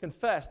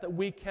confess, that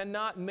we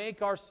cannot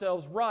make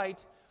ourselves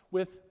right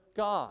with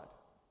God.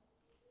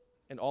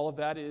 And all of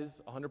that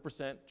is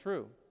 100%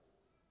 true.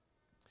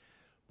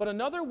 But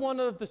another one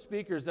of the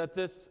speakers at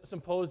this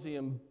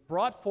symposium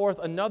brought forth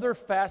another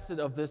facet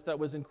of this that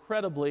was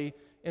incredibly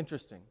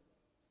interesting.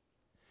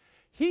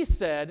 He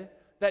said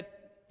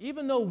that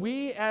even though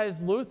we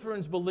as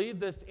Lutherans believe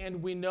this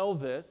and we know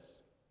this,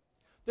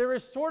 there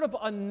is sort of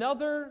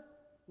another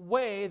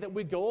way that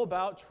we go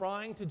about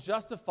trying to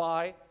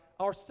justify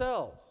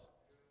ourselves.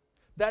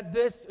 That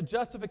this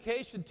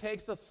justification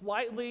takes a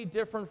slightly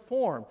different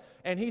form.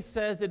 And he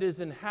says it is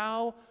in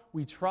how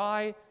we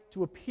try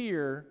to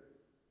appear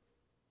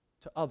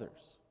to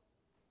others.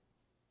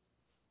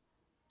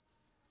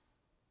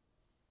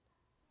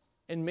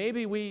 And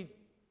maybe we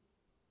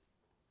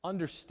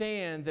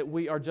understand that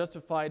we are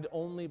justified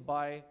only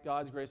by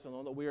God's grace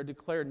alone, that we are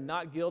declared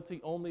not guilty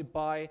only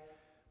by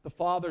the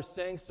Father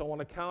saying so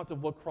on account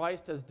of what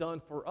Christ has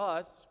done for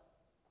us,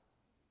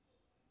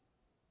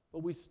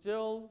 but we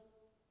still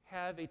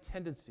have a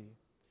tendency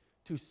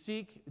to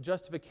seek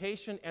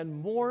justification and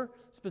more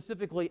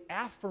specifically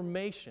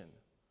affirmation,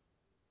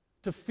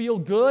 to feel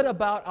good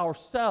about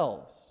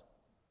ourselves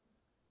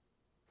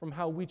from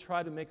how we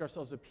try to make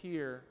ourselves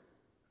appear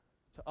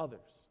to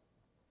others.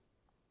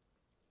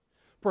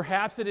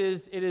 Perhaps it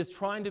is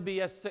trying to be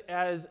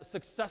as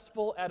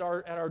successful at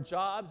our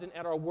jobs and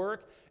at our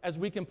work as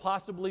we can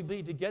possibly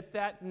be to get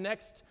that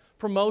next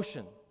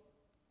promotion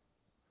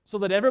so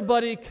that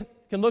everybody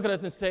can look at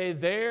us and say,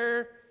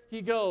 there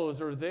he goes,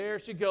 or there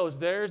she goes.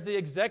 There's the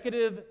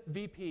executive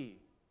VP.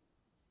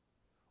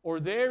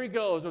 Or there he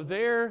goes, or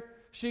there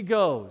she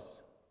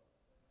goes.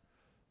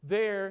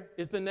 There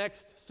is the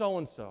next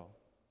so-and-so.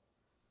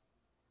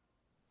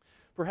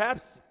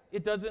 Perhaps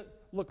it doesn't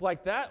look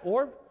like that,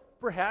 or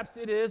perhaps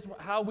it is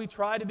how we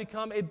try to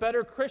become a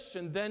better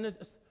Christian than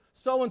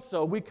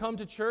so-and-so. We come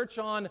to church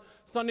on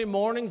Sunday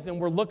mornings and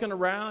we're looking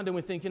around and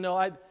we think,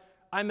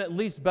 I'm at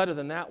least better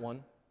than that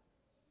one.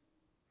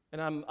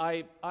 And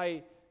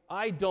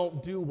I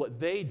don't do what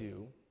they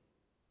do.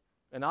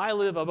 And I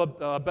live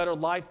a better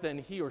life than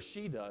he or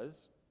she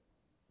does.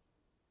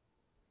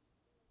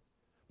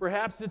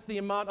 Perhaps it's the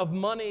amount of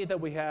money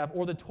that we have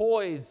or the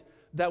toys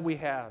that we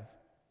have.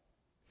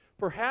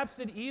 Perhaps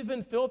it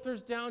even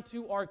filters down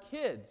to our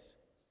kids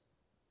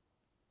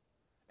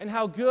and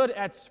how good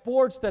at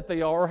sports that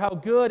they are or how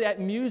good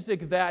at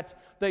music that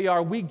they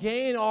are. We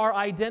gain our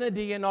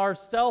identity and our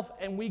self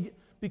and we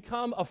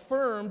become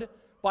affirmed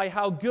by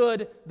how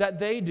good that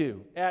they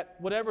do at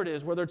whatever it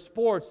is, whether it's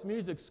sports,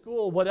 music,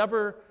 school,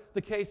 whatever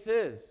the case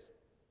is.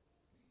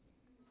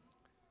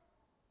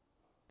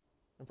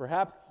 And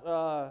perhaps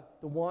the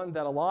one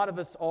that a lot of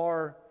us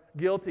are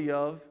guilty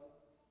of,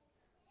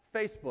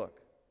 Facebook.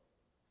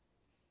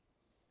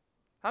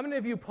 How many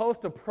of you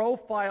post a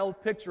profile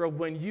picture of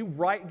when you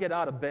get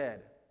out of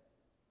bed?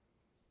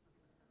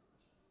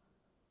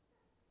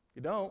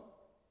 You don't.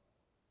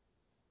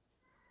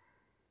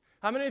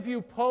 How many of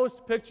you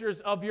post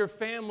pictures of your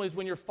families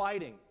when you're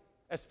fighting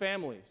as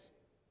families?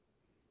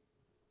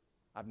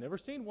 I've never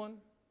seen one.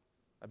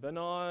 I've been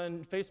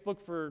on Facebook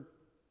for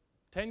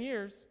 10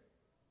 years.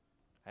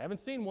 I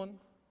haven't seen one.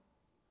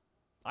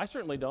 I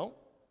certainly don't.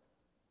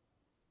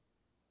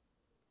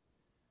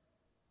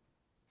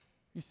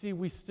 You see,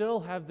 we still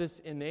have this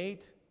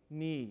innate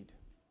need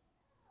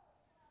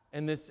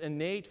and this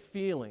innate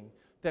feeling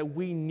that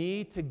we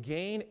need to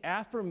gain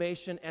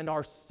affirmation and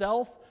our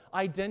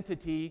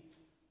self-identity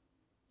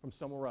from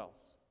somewhere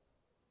else.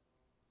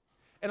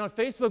 And on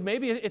Facebook,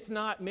 maybe it's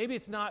not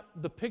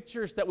the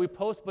pictures that we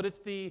post, but it's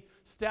the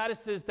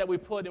statuses that we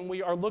put, and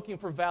we are looking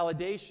for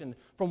validation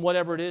from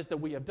whatever it is that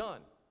we have done.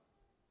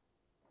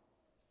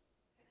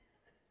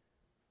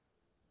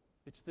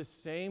 It's the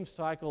same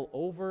cycle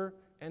over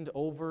and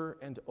over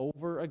and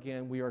over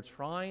again. We are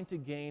trying to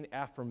gain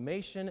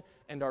affirmation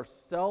and our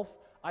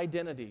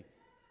self-identity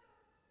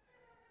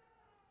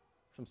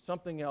from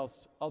something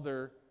else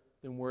other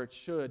than where it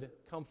should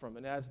come from.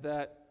 And as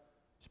that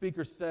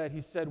speaker said,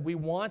 he said, we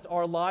want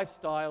our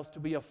lifestyles to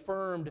be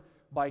affirmed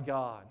by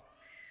God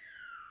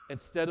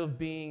instead of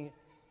being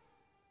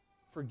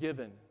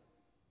forgiven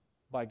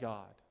by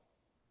God.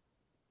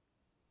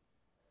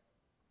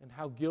 And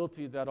how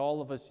guilty that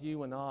all of us,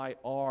 you and I,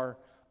 are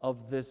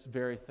of this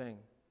very thing.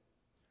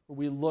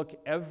 We look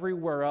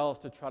everywhere else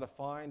to try to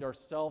find our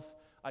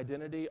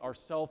self-identity, our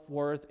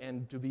self-worth,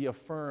 and to be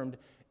affirmed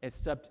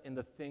except in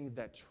the thing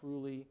that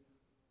truly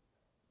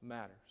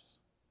matters.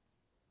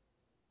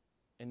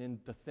 And in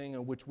the thing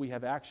in which we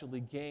have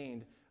actually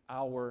gained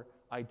our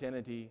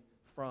identity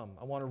from.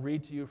 I want to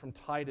read to you from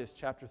Titus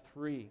chapter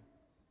 3,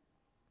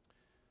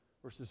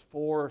 verses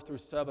 4 through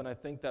 7. I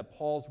think that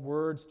Paul's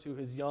words to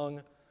his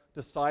young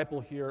disciple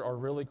here are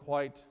really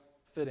quite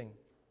fitting.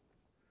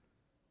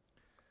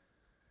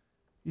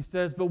 He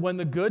says, "But when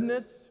the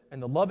goodness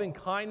and the loving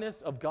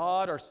kindness of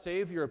God our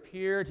Savior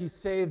appeared, He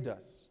saved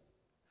us,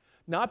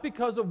 not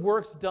because of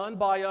works done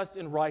by us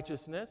in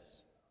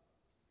righteousness,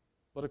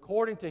 but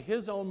according to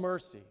His own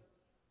mercy,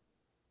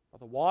 by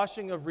the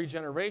washing of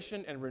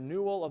regeneration and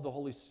renewal of the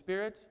Holy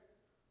Spirit,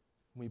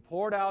 whom He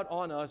poured out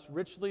on us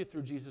richly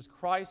through Jesus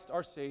Christ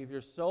our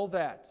Savior, so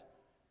that,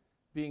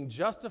 being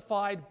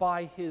justified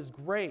by His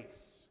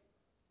grace,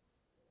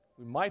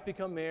 we might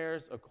become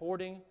heirs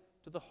according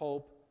to the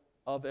hope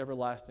of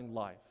everlasting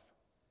life."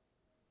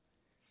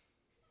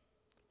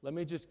 Let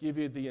me just give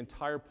you the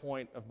entire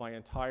point of my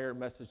entire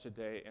message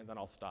today, and then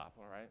I'll stop,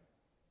 all right?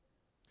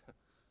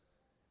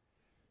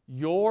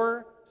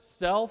 Your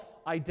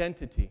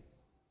self-identity,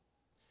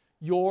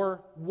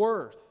 your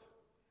worth,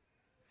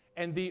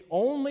 and the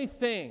only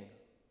thing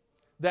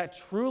that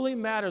truly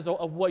matters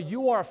of what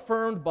you are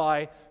affirmed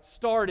by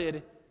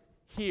started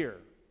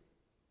here.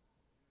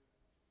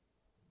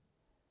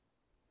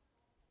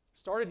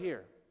 Started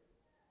here.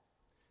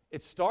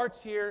 It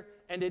starts here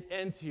and it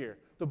ends here.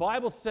 The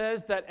Bible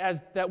says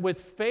that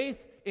with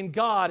faith in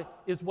God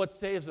is what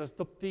saves us.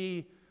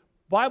 The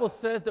Bible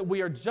says that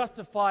we are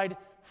justified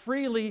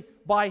freely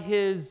by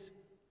His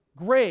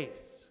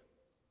grace.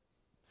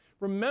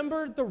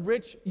 Remember the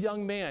rich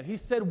young man. He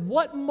said,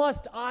 "What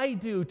must I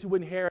do to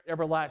inherit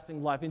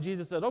everlasting life?" And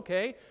Jesus said,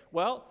 "Okay,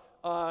 well,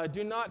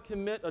 do not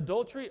commit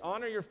adultery,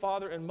 honor your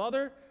father and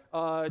mother,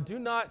 do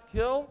not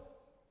kill,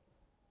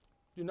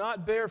 do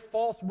not bear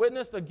false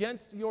witness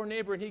against your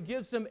neighbor." And He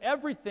gives him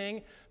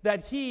everything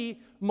that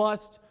he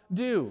must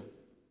do.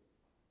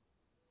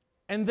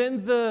 And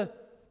then the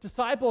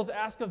disciples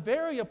ask a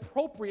very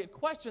appropriate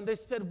question. They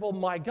said, "Well,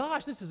 my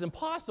gosh, this is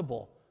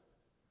impossible.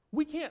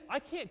 I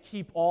can't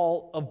keep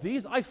all of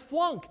these. I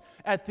flunk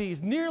at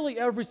these nearly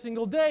every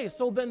single day."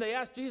 So then they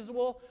asked Jesus,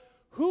 "Well,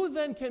 who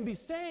then can be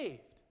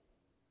saved?"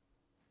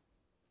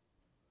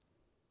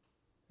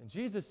 And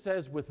Jesus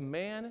says, "With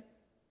man,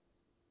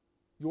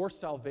 your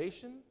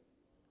salvation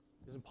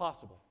is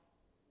impossible.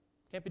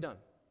 Can't be done.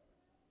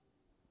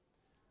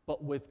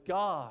 But with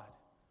God,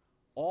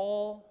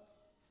 all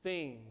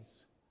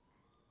things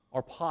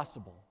are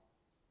possible."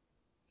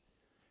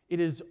 It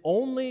is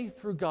only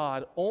through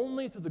God,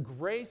 only through the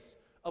grace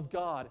of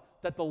God,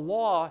 that the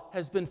law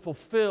has been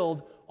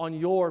fulfilled on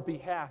your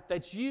behalf,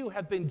 that you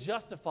have been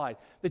justified,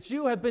 that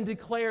you have been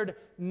declared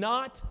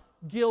not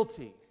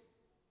guilty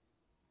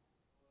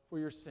for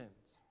your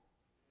sins.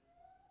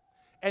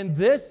 And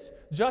this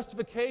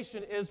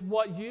justification is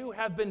what you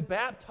have been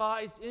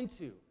baptized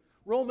into.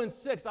 Romans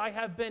 6, we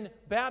have been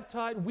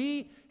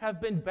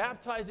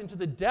baptized into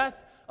the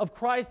death of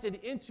Christ and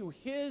into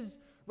His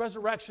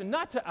resurrection,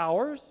 not to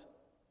ours,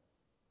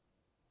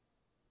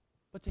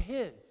 but to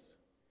His.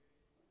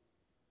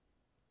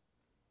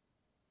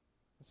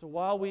 And so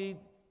while we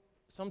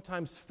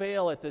sometimes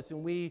fail at this,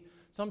 and we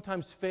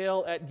sometimes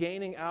fail at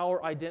gaining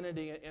our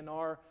identity and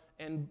our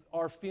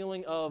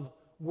feeling of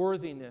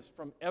worthiness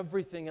from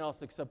everything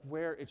else except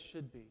where it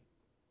should be,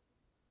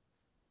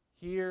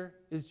 here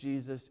is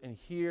Jesus, and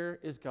here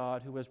is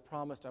God, who has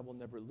promised, "I will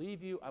never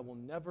leave you, I will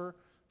never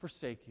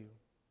forsake you."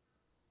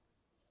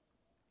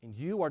 And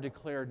you are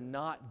declared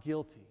not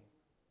guilty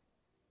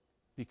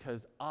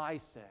because I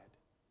said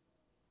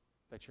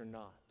that you're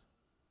not.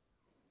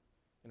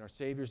 In our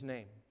Savior's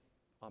name,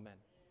 amen.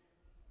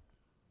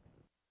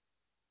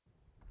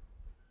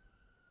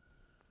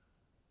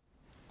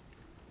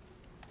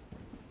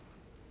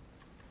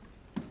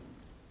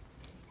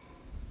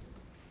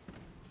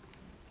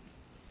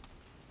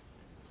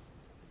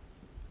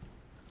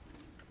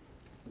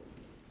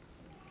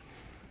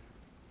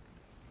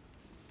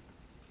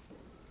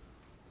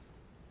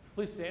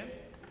 Please stand.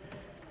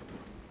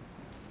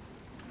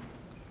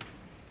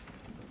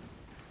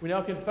 We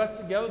now confess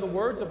together the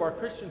words of our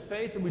Christian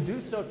faith, and we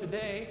do so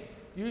today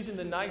using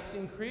the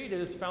Nicene Creed.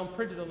 It is found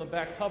printed on the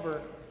back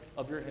cover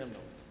of your hymnal.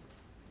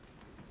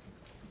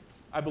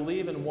 I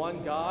believe in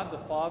one God,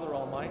 the Father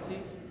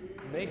Almighty,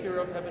 maker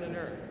of heaven and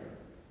earth,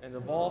 and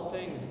of all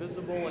things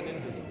visible and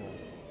invisible,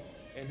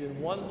 and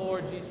in one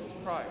Lord Jesus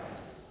Christ,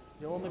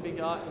 the only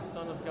begotten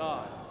Son of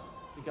God,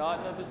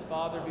 begotten of His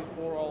Father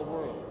before all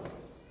worlds,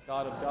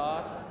 God of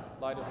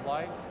God, light of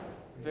light,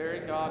 very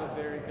God of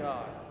very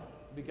God,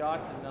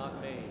 begotten,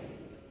 not made,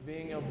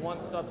 being of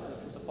one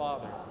substance with the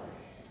Father,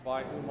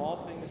 by whom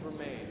all things were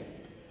made,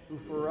 who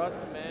for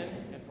us men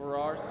and for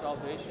our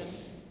salvation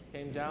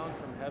came down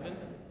from heaven,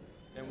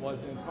 and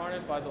was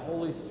incarnate by the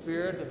Holy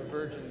Spirit of the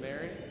Virgin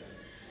Mary,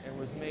 and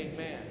was made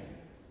man,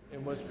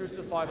 and was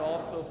crucified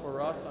also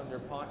for us under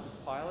Pontius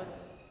Pilate.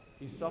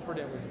 He suffered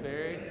and was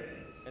buried,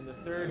 and the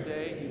third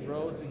day He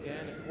rose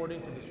again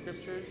according to the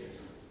Scriptures,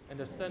 and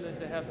ascended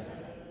to heaven,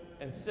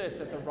 and sits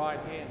at the right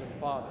hand of the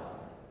Father.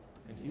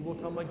 And He will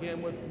come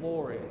again with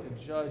glory to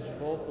judge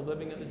both the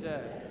living and the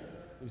dead,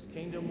 whose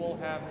kingdom will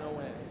have no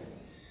end.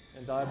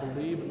 And I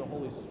believe in the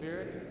Holy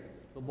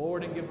Spirit, the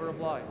Lord and giver of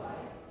life,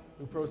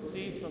 who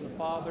proceeds from the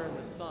Father and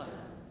the Son,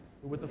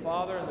 who with the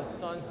Father and the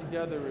Son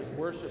together is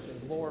worshipped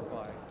and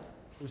glorified,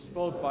 who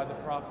spoke by the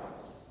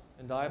prophets.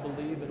 And I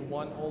believe in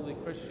one holy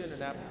Christian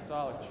and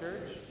apostolic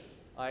church.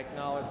 I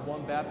acknowledge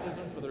one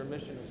baptism for the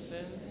remission of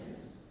sins,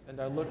 and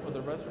I look for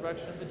the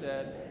resurrection of the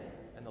dead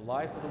and the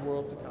life of the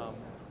world to come.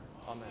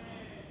 Amen.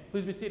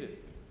 Please be seated.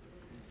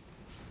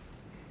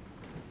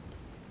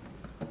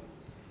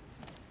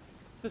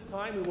 This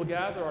time we will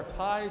gather our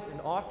tithes and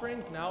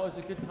offerings. Now is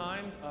a good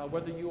time,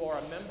 whether you are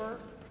a member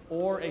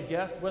or a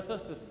guest with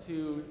us, is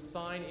to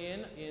sign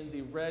in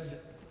the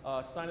red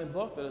sign-in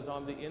book that is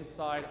on the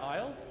inside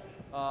aisles.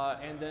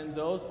 And then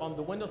those on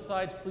the window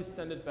sides, please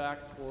send it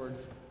back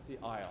towards the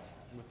aisle.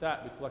 And with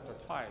that, we collect our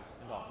tithes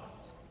and offerings.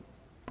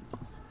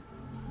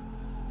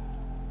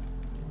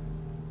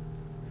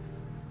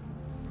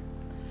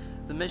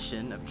 The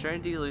mission of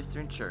Trinity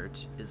Lutheran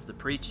Church is the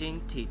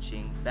preaching,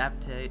 teaching,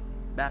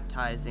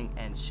 baptizing,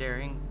 and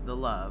sharing the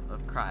love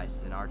of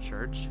Christ in our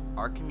church,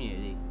 our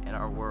community, and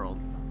our world.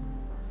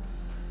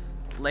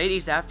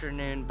 Ladies'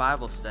 Afternoon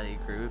Bible Study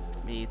Group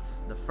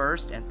meets the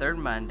first and third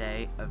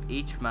Monday of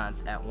each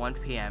month at 1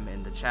 p.m.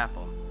 in the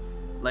chapel.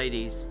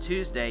 Ladies'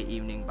 Tuesday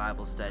Evening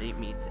Bible Study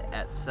meets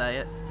at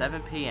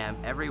 7 p.m.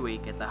 every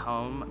week at the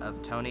home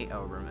of Tony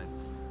Oberman.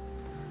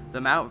 The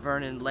Mount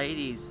Vernon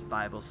Ladies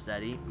Bible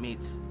Study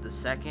meets the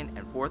second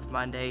and fourth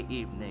Monday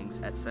evenings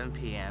at 7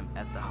 p.m.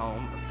 at the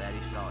home of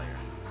Betty Sawyer.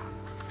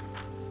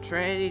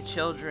 Trinity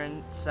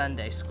Children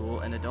Sunday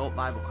School and adult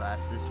Bible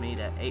classes meet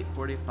at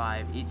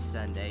 8:45 each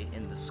Sunday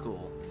in the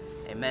school.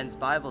 A men's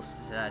Bible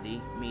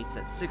study meets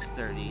at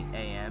 6:30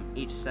 a.m.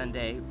 each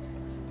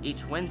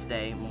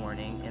Wednesday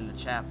morning in the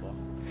chapel.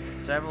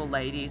 Several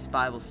ladies'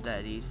 Bible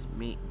studies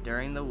meet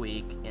during the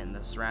week in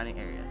the surrounding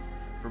areas.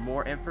 For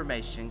more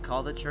information,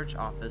 call the church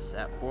office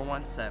at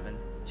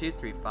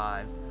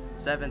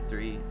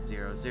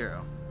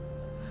 417-235-7300.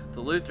 The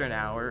Lutheran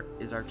Hour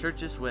is our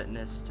church's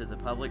witness to the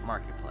public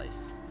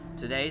marketplace.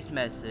 Today's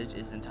message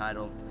is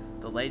entitled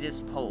The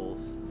Latest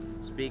Polls.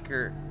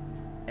 Speaker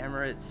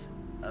Emeritus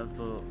of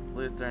the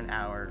Lutheran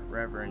Hour,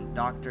 Reverend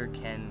Dr.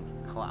 Ken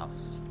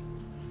Klaus.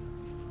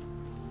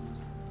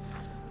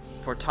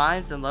 For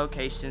times and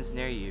locations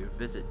near you,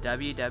 visit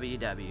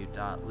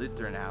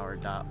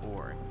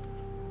www.lutheranhour.org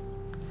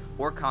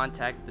or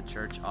contact the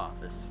church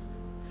office.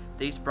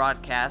 These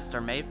broadcasts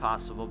are made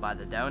possible by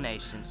the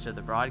donations to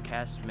the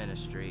broadcast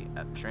ministry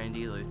of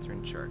Trinity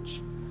Lutheran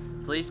Church.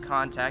 Please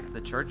contact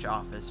the church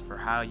office for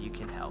how you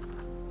can help.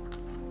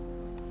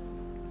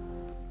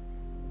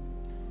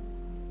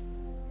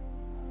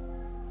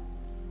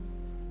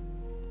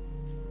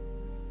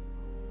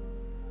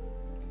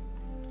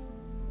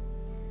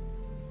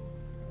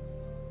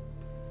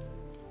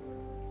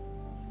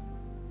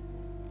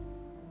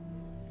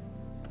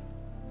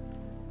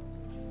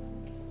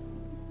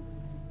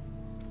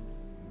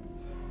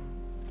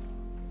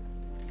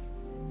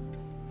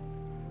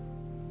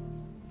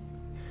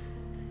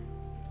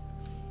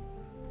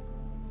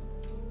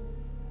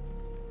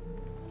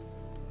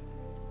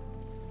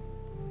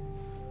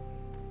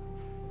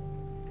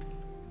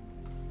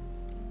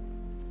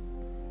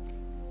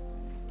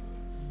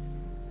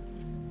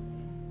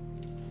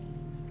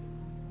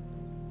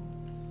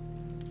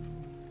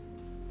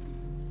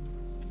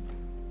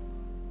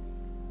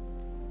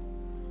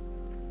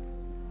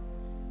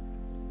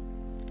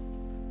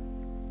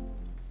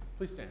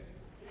 Please stand.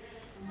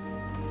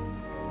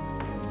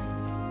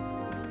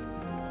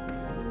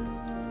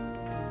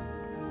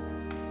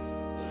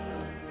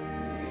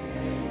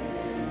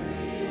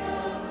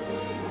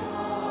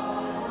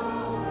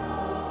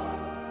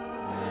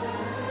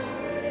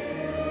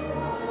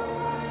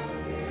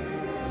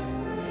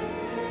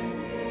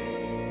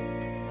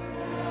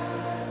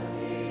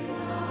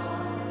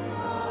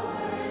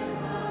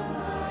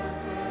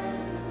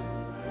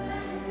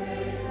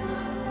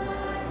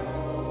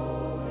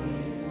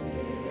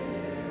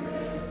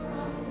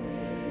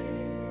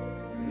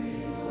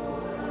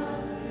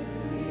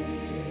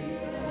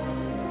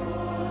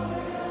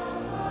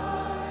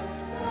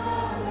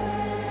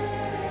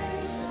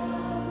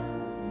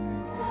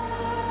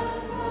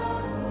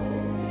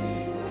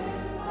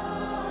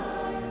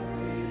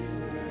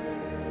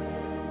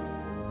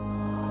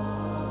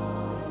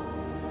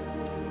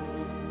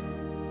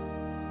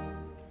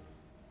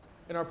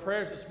 In our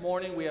prayers this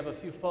morning, we have a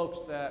few folks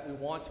that we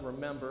want to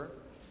remember.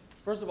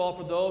 First of all,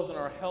 for those on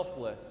our health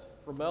list,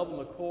 for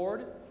Melvin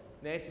McCord,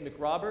 Nancy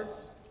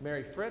McRoberts,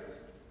 Mary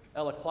Fritz,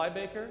 Ella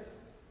Kleibaker,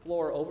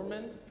 Flora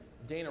Oberman,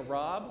 Dana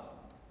Robb,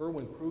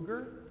 Erwin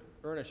Kruger,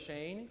 Erna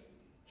Shane,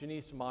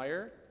 Janice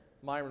Meyer,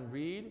 Myron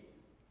Reed,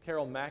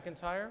 Carol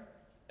McIntyre,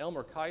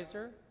 Elmer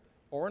Kaiser,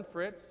 Orrin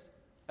Fritz,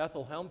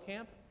 Ethel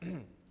Helmkamp,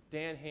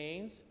 Dan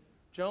Haynes,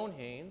 Joan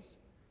Haynes,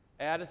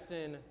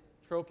 Addison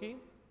Trokey,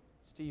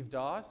 Steve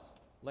Doss,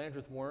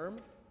 Landreth Worm,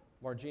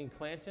 Margene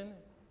Clanton,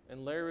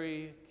 and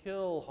Larry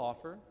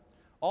Kilhofer.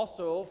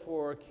 Also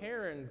for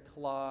Karen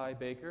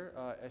Kleibaker,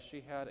 as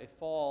she had a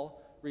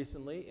fall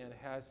recently and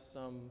has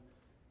some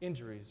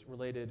injuries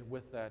related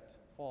with that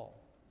fall.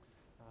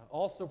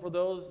 Also for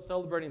those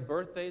celebrating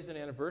birthdays and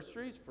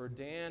anniversaries, for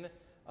Dan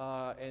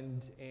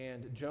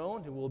and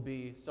Joan, who will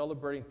be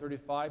celebrating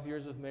 35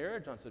 years of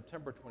marriage on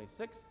September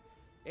 26th,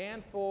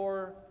 and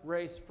for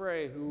Ray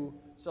Spray, who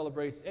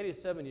celebrates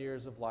 87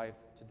 years of life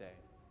today.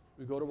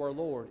 We go to our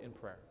Lord in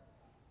prayer.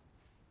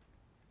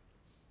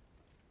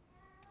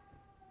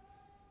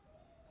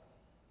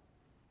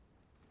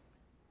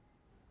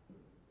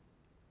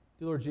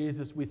 Dear Lord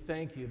Jesus, we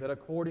thank you that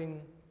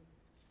according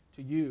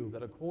to you,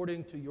 that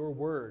according to your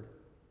word,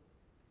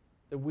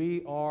 that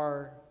we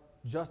are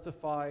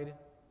justified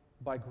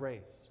by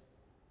grace,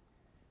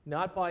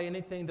 not by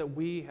anything that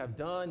we have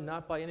done,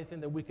 not by anything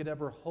that we could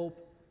ever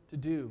hope to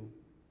do,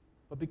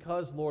 but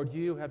because, Lord,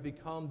 you have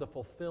become the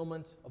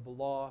fulfillment of the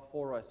law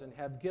for us and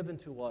have given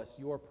to us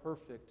your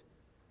perfect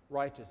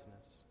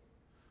righteousness.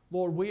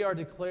 Lord, we are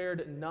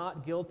declared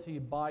not guilty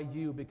by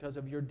you because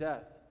of your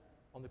death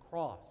on the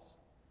cross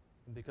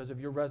and because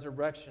of your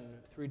resurrection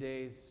 3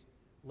 days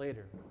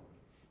later.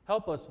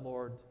 Help us,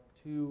 Lord,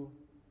 to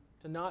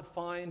not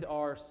find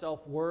our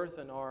self-worth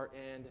and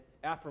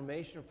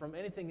affirmation from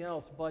anything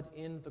else but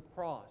in the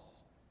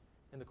cross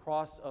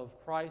of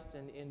Christ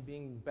and in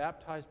being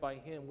baptized by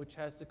him, which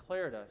has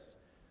declared us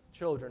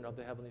children of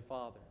the Heavenly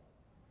Father.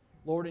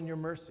 Lord, in your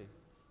mercy.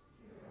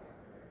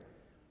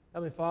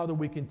 Heavenly Father,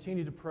 we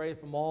continue to pray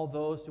from all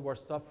those who are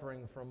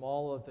suffering from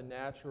all of the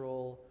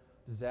natural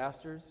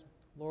disasters.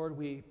 Lord,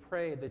 we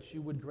pray that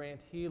you would grant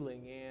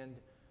healing and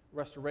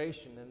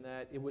restoration, and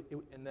that it would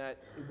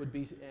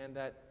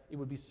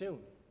be soon.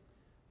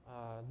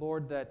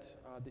 Lord, that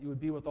you would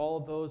be with all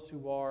of those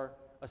who are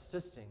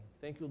assisting.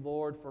 Thank you,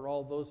 Lord, for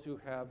all those who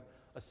have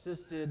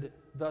assisted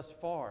thus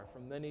far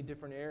from many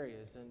different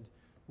areas. And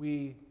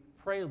we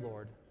pray,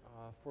 Lord,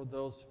 for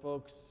those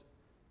folks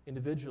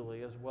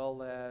individually as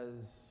well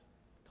as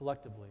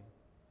collectively.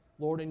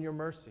 Lord, in your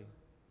mercy.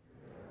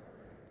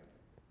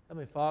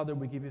 Heavenly Father,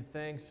 we give you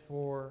thanks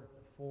for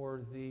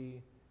the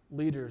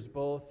leaders,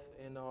 both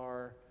in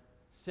our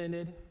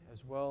synod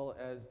as well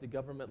as the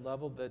government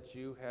level that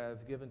you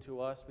have given to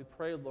us. We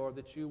pray, Lord,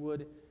 that you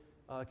would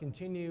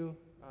continue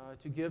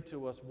to give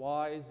to us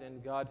wise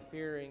and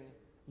God-fearing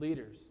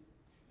leaders.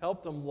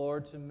 Help them,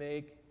 Lord, to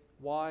make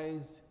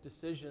wise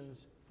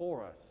decisions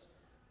for us.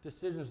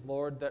 Decisions,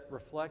 Lord, that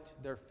reflect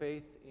their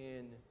faith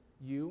in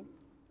you,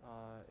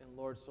 and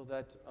Lord, so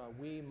that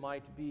we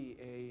might be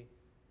a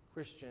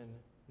Christian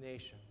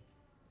nation.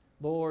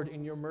 Lord,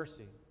 in your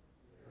mercy.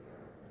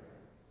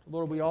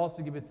 Lord, we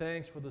also give you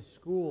thanks for the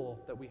school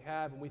that we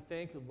have, and we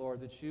thank you, Lord,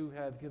 that you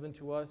have given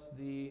to us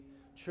the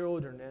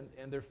children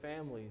and their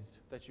families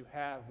that you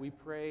have. We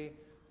pray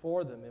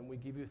for them, and we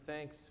give you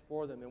thanks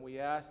for them, and we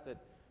ask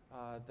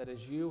that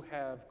as you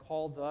have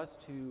called us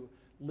to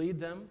lead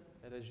them,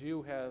 that as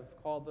you have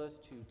called us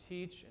to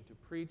teach and to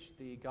preach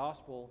the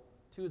gospel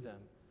to them,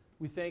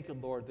 we thank you,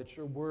 Lord, that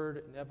your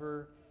word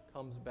never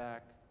comes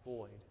back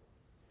void.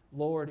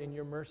 Lord, in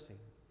your mercy.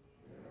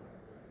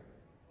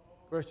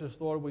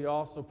 Gracious Lord, we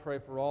also pray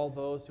for all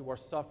those who are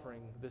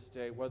suffering this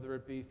day, whether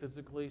it be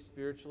physically,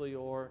 spiritually,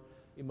 or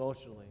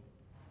emotionally.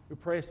 We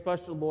pray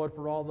especially, Lord,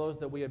 for all those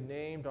that we have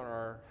named on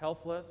our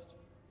health list.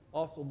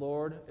 Also,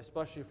 Lord,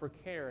 especially for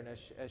Karen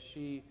as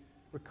she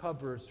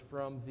recovers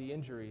from the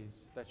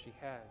injuries that she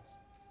has.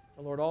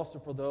 And Lord, also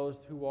for those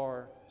who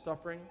are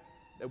suffering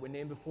that we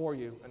name before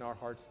you in our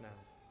hearts now.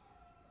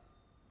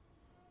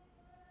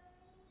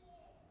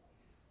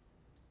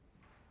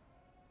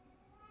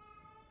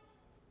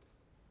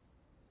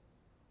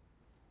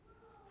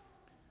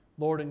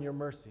 Lord, in your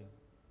mercy.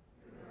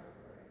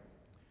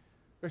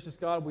 Gracious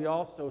God, we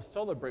also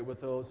celebrate with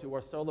those who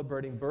are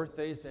celebrating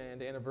birthdays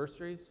and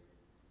anniversaries.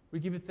 We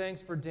give you thanks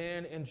for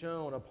Dan and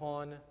Joan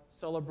upon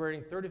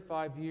celebrating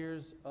 35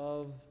 years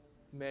of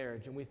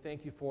marriage, and we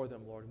thank you for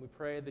them, Lord. And we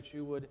pray that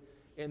you would,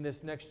 in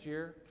this next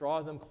year,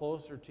 draw them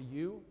closer to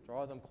you,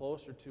 draw them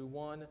closer to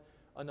one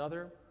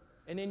another,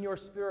 and in your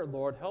Spirit,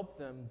 Lord, help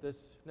them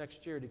this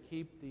next year to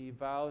keep the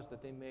vows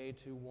that they made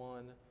to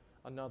one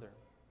another.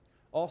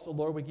 Also,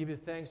 Lord, we give you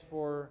thanks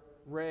for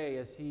Ray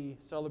as he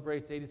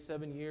celebrates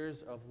 87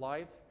 years of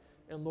life.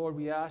 And Lord,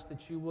 we ask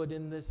that you would,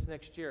 in this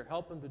next year,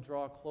 help him to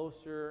draw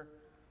closer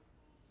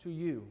to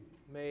you.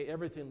 May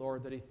everything,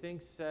 Lord, that he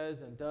thinks,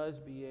 says, and does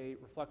be a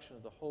reflection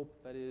of the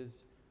hope that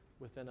is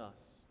within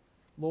us.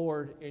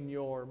 Lord, in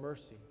your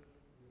mercy.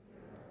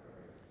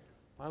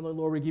 Finally,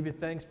 Lord, we give you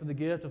thanks for the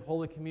gift of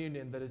Holy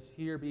Communion that is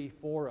here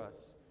before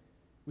us.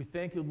 We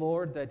thank you,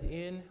 Lord, that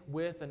in,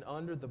 with, and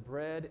under the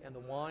bread and the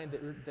wine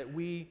that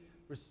we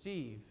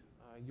receive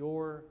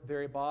your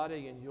very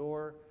body and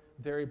your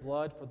very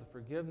blood for the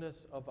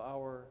forgiveness of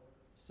our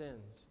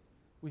sins.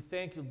 We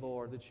thank you,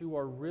 Lord, that you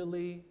are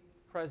really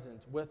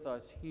present with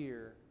us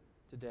here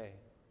today.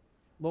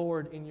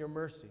 Lord, in your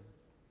mercy.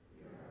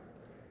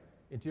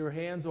 Into your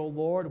hands, O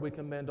Lord, we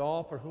commend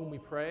all for whom we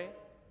pray,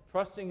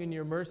 trusting in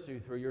your mercy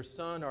through your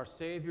Son, our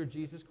Savior,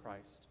 Jesus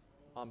Christ.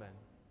 Amen.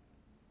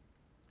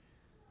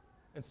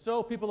 And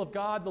so, people of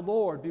God, the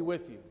Lord be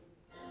with you.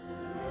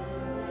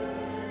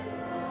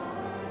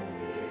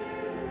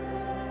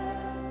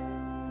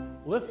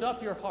 Lift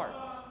up your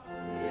hearts.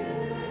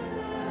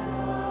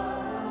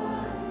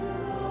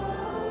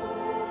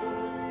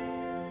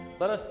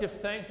 Let us give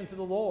thanks unto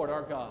the Lord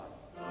our God.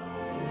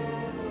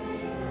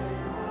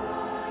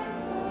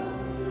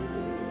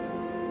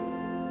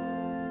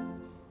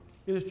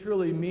 It is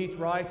truly meet,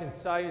 right, and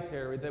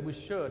salutary that we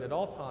should, at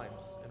all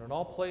times and in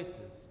all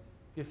places,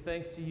 give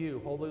thanks to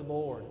you, Holy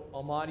Lord,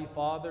 Almighty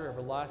Father,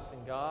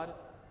 everlasting God,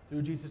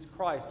 through Jesus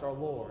Christ our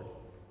Lord,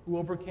 who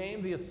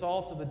overcame the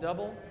assaults of the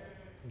devil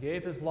and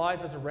gave his life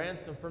as a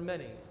ransom for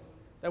many,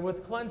 that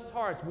with cleansed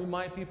hearts we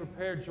might be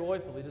prepared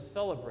joyfully to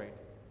celebrate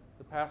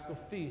the Paschal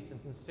feast in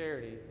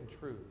sincerity and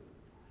truth.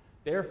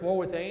 Therefore,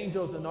 with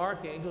angels and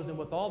archangels and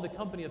with all the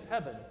company of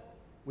heaven,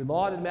 we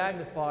laud and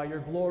magnify your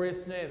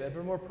glorious name,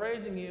 evermore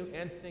praising you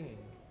and singing.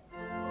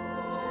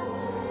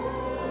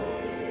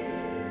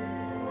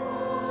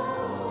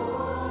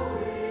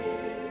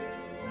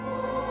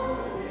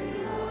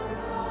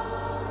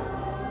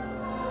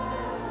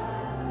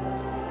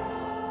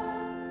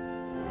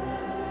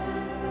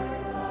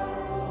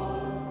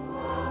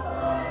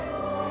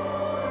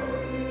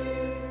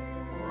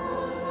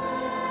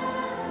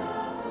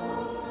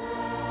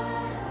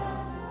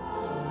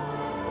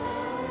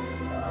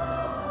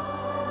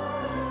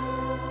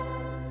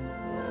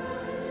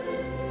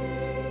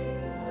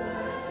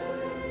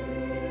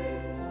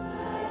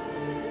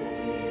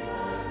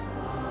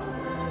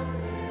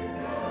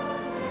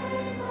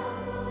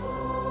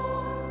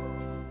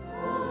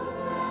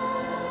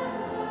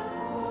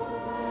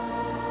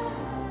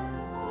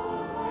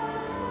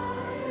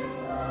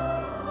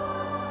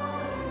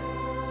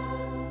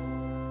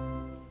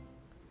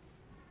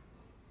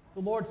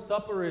 The Lord's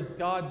Supper is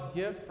God's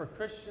gift for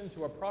Christians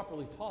who are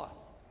properly taught.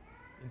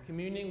 In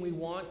communing, we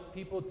want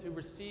people to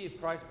receive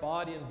Christ's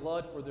body and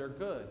blood for their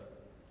good.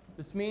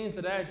 This means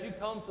that as you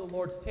come to the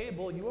Lord's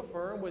table, you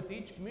affirm with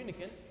each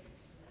communicant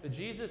that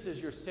Jesus is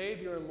your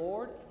Savior and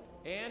Lord,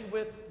 and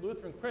with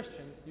Lutheran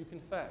Christians, you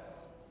confess.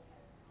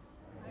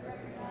 I confess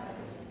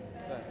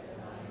that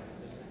I am a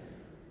sinner.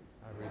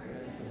 I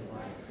repent of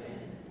my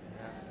sin and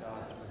ask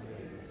God's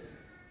forgiveness.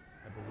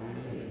 I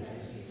believe in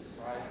Jesus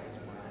Christ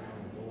as my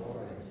own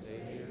Lord and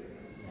Savior,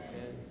 who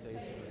sins,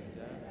 Satan, and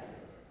death.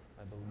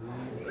 I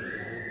believe that the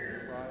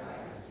risen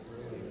Christ is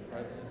really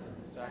present in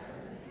the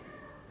sacrament,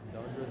 and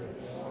under the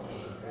form of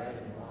the bread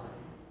and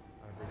wine,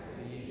 I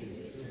receive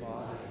his true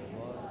body and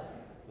blood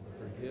for the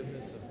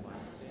forgiveness of my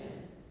sin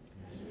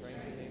and the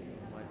strengthening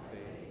of my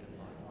faith and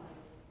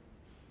life.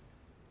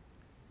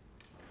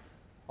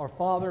 Our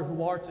Father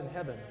who art in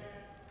heaven,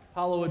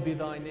 hallowed be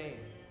thy name.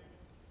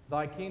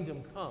 Thy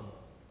kingdom come.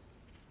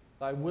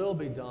 Thy will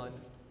be done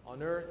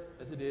on earth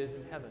as it is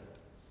in heaven.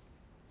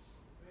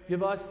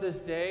 Give us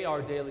this day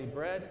our daily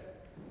bread,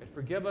 and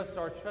forgive us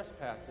our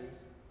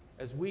trespasses,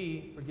 as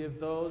we forgive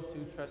those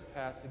who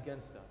trespass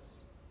against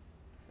us.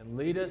 And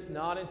lead us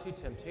not into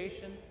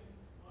temptation,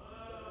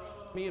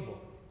 but from evil.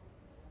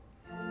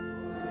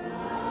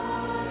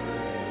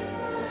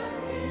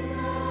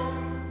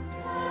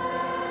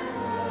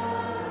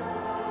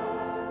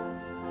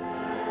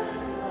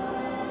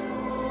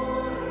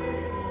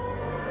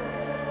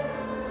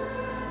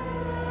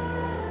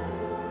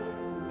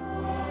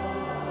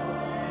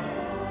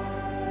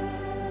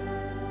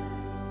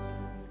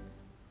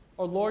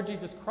 Our Lord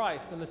Jesus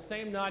Christ, on the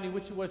same night in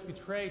which he was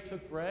betrayed,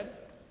 took bread,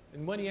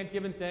 and when he had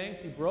given thanks,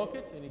 he broke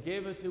it, and he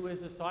gave it to his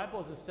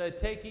disciples and said,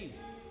 "Take, eat.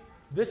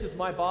 This is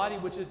my body,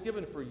 which is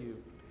given for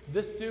you.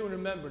 This do in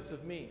remembrance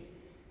of me."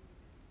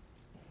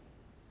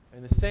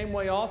 In the same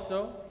way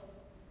also,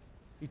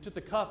 he took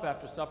the cup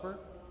after supper,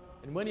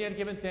 and when he had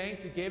given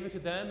thanks, he gave it to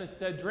them and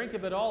said, "Drink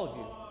of it, all of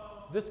you.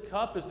 This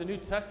cup is the New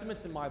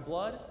Testament in my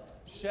blood,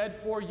 shed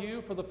for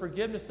you for the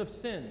forgiveness of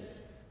sins.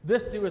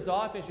 This do as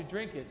often as you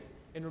drink it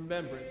in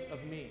remembrance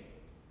of me."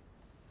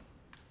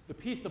 The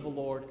peace of the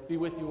Lord be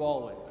with you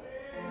always.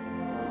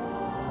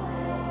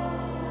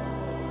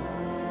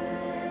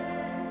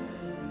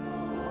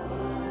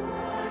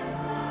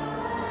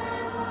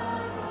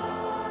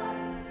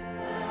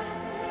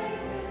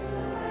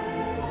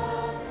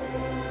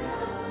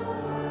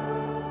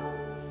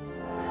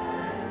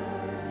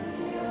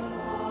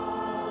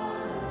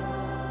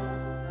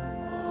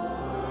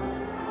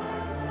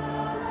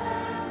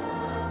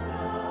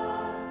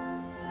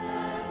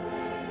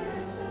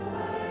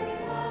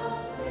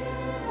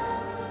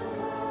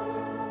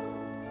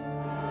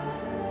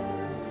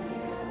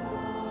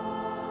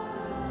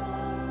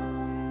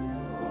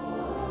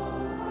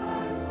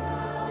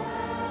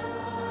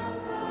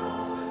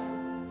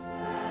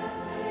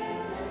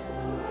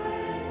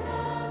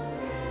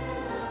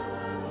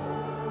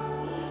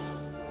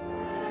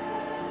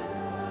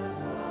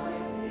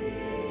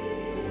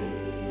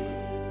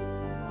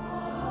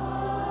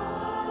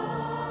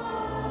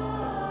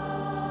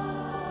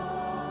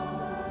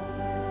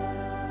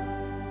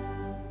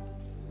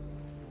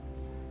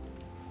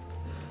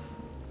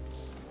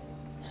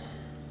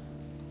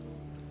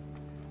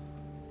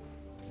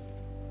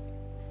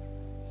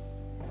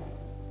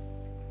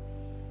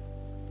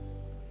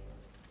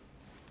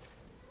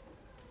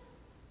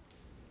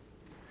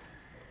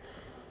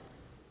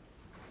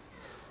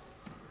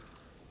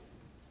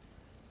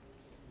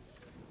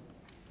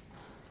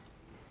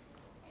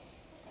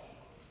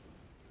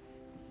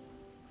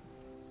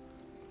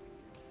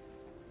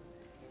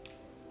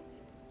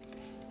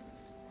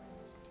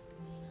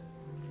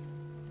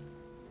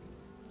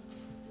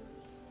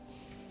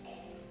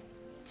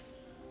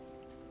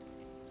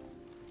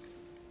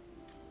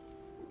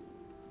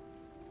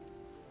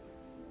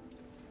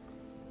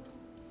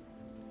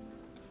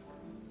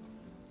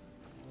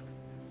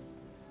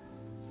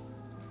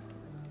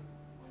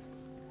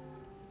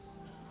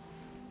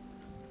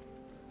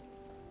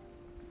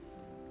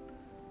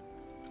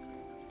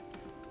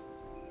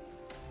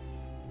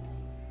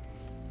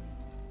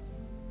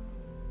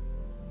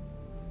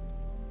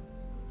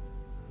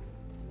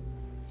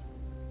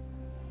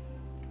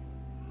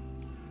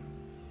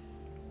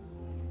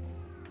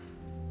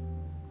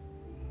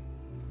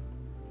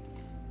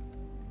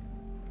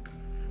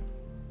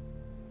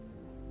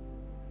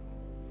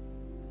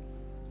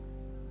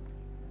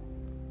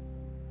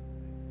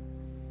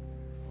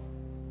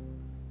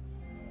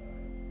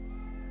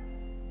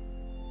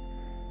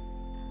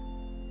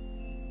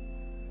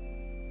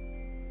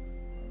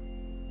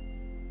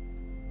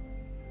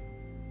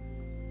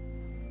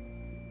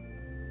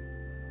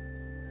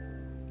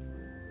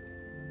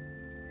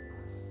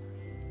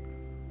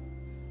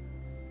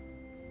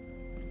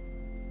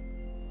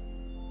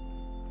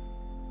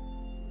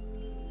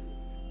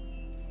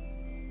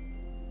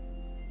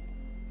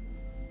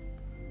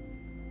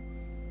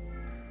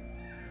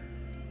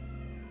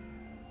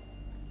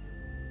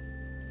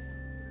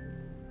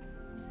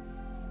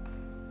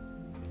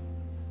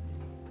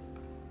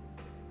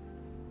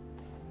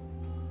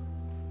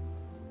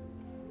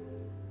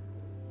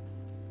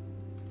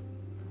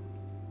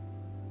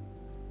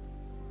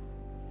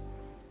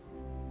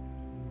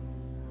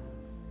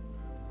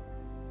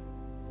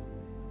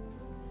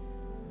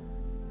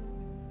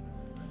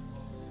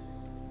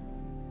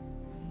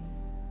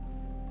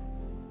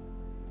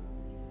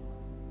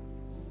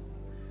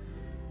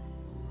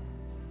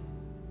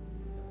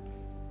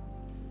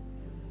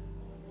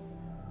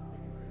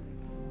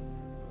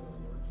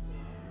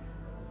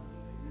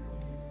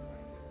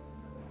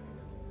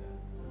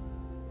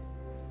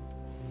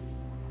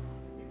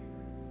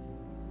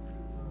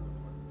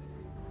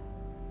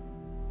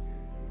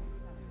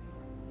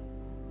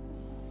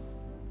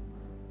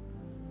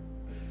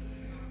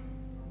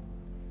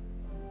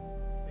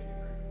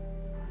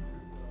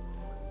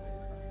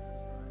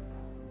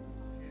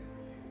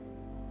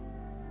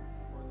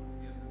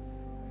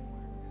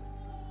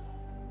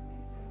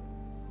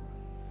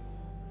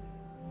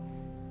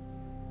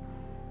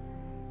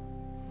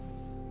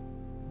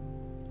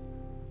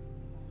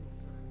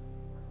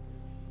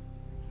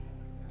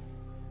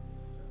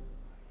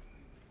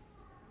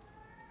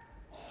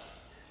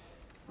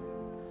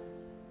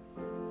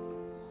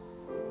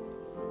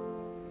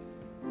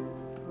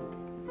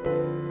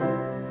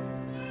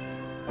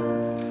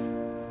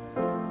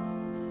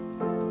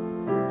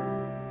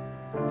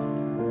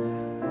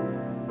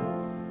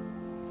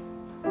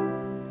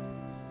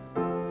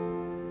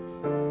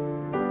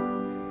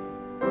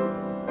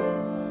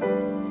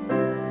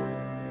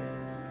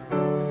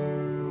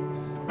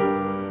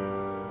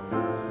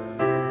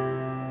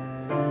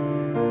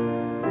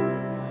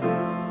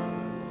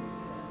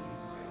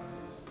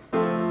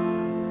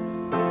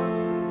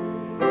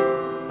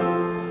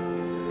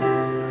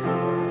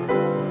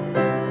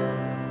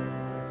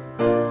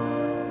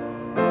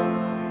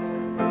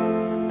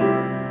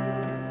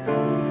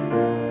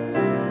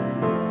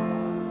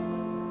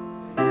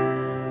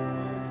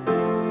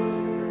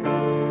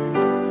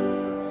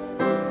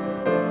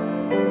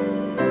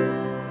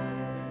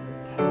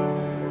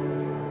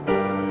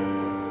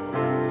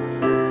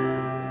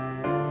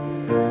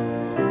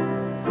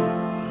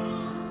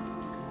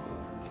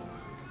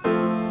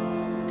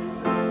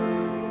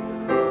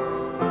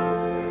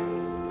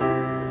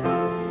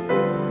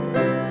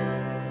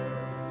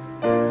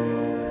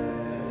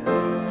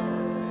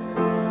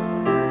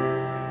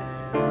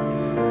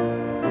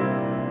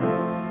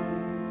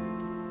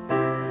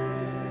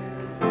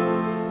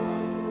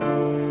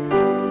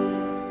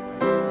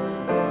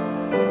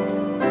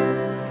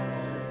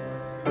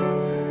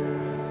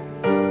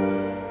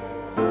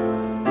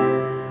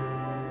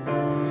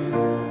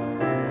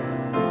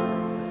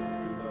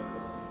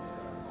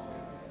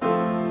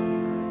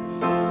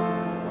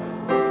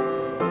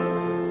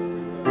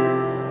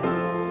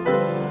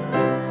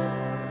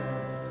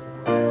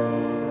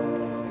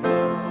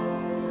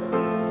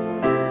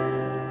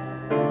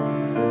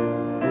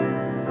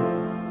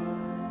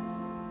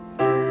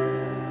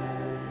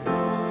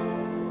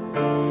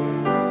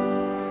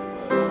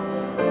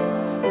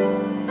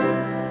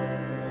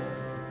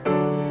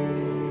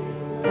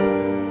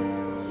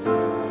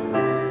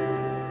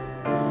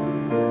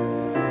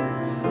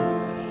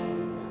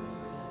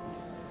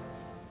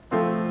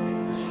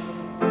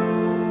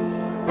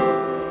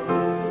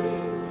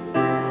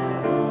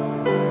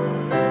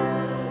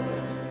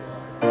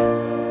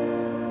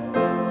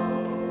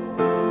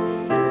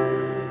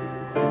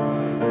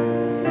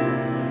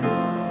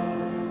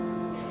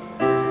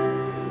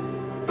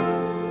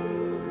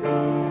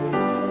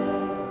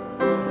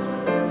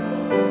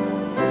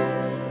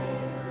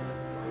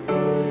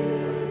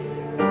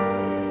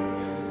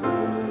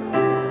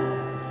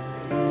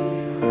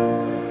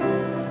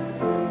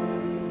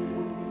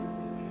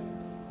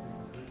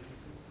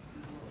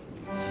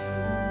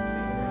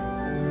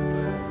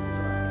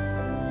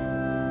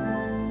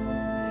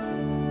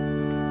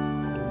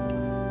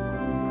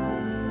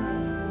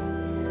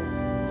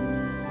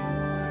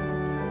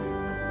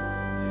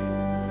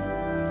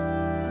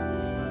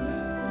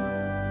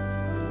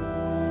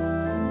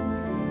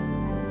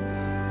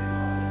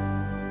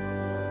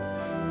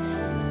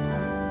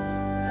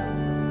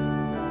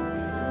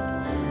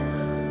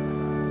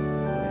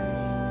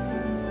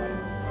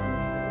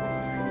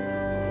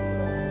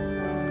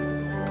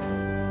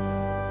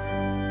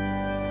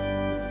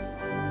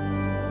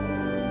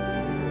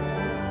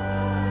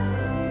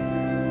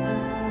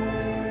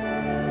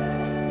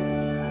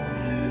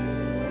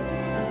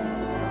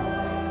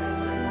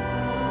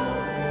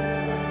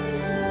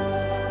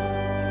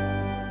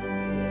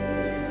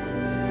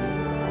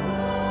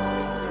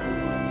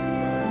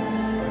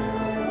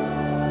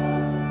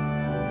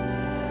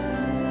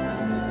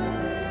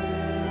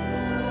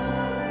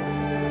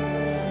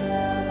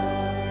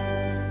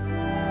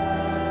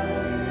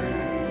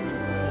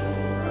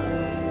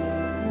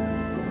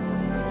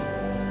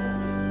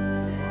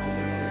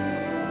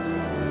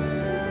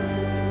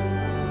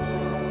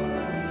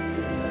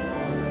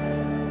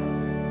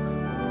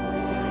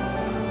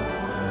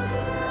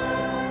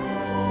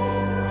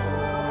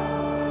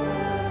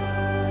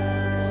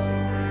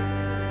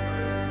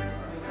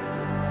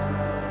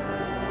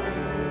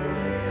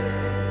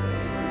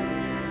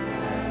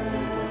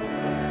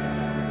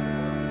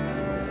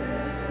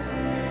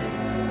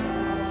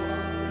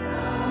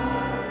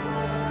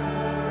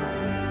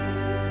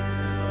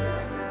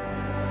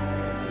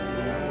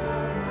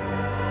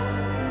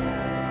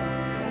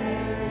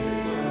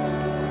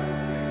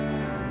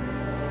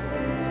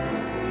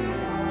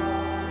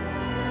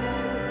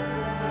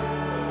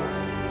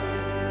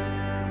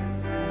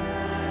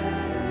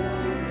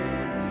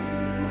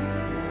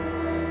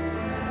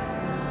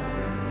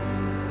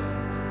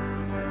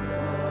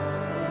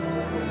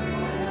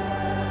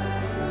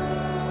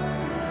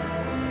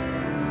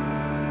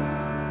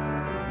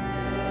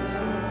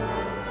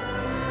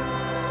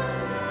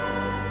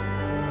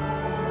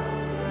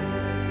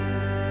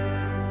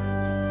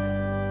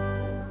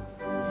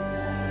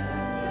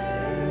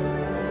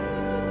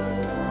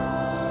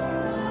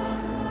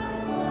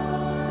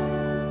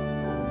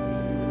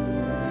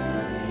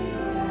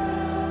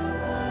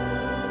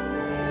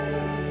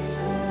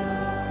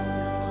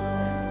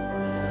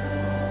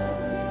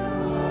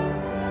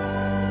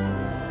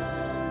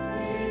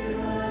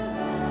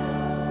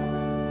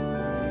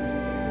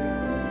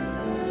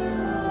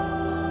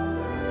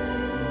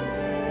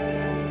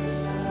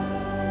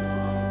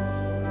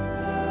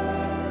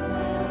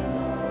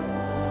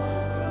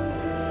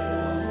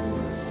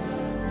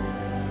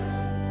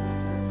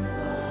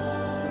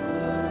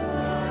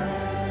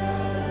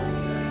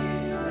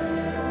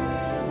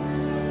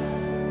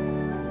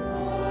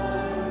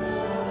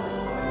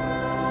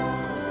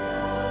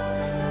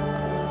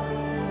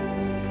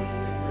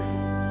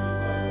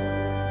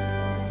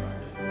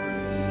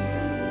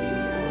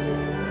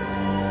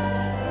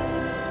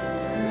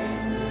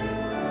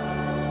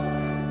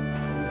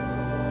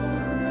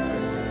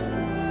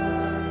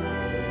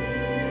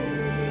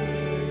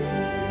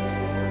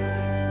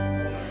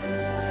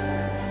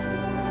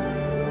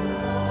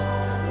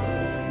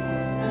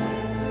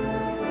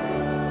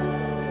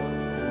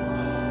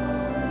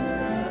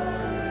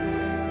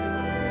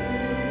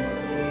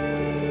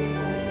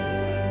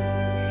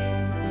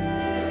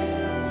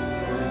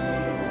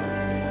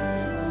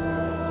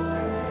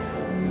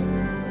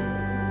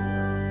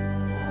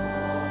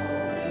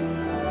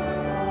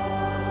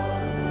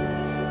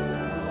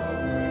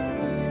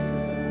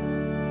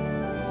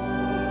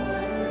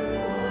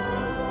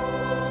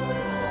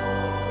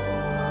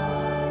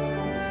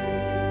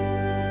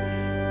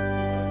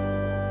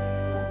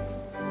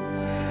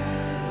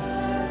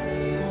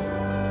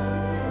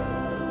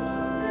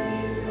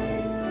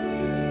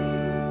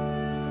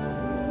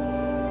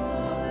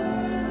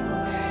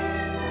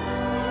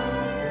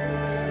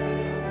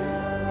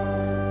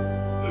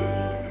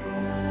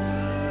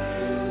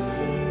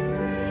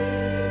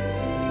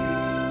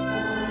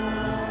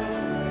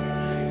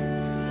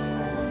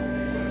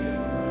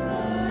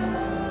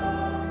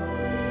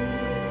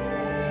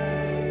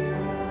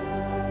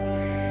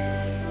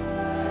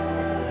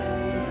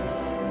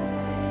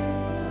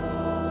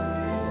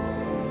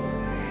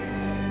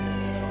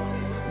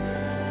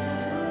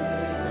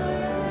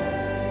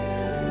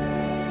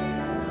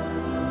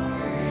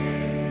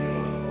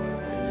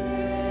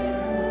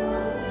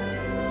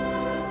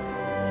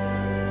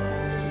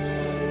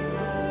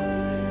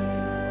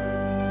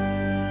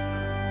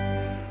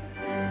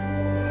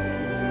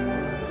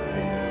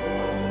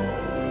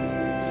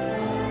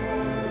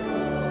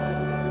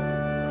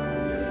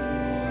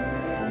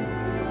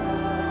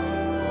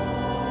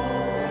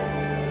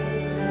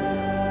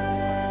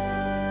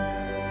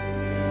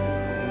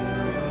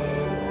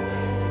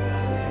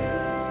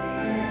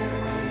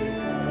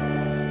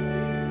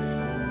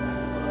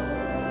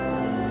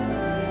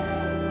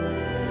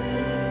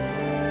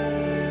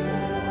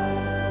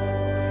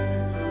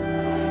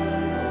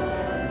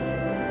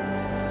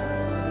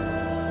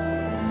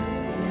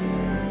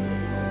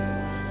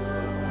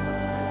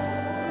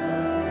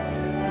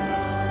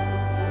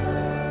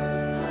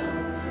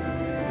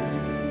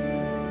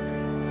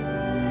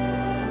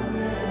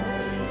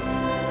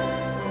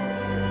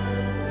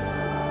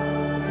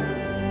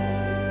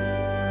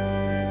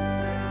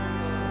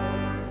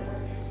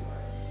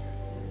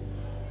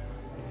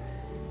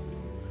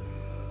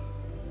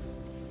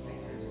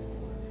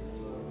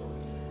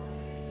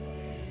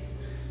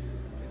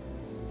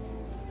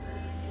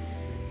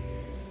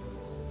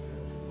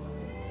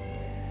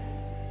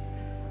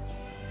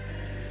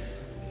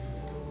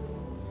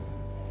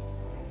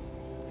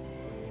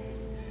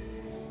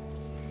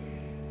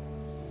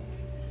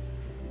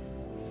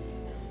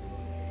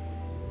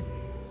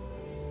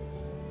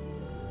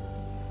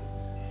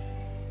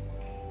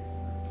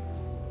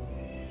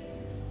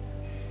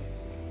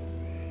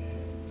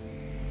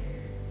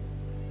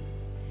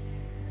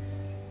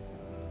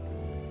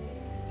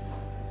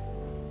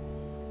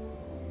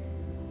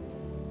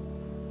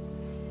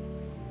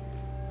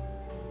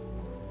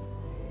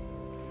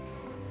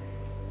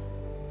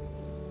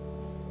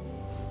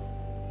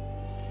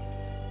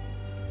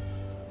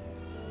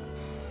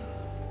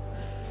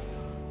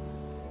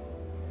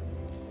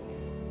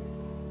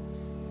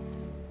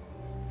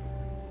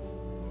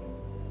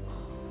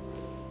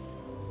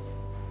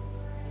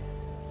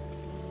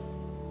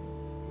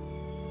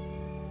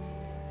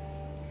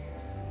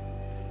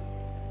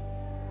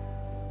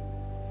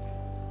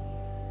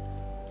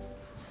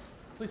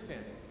 Please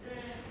stand.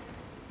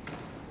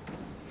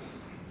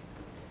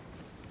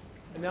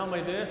 And now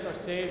may this, our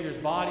Savior's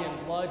body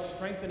and blood,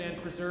 strengthen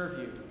and preserve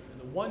you in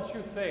the one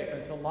true faith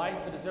until life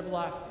that is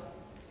everlasting.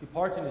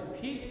 Depart in his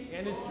peace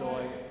and his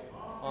joy.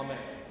 Amen.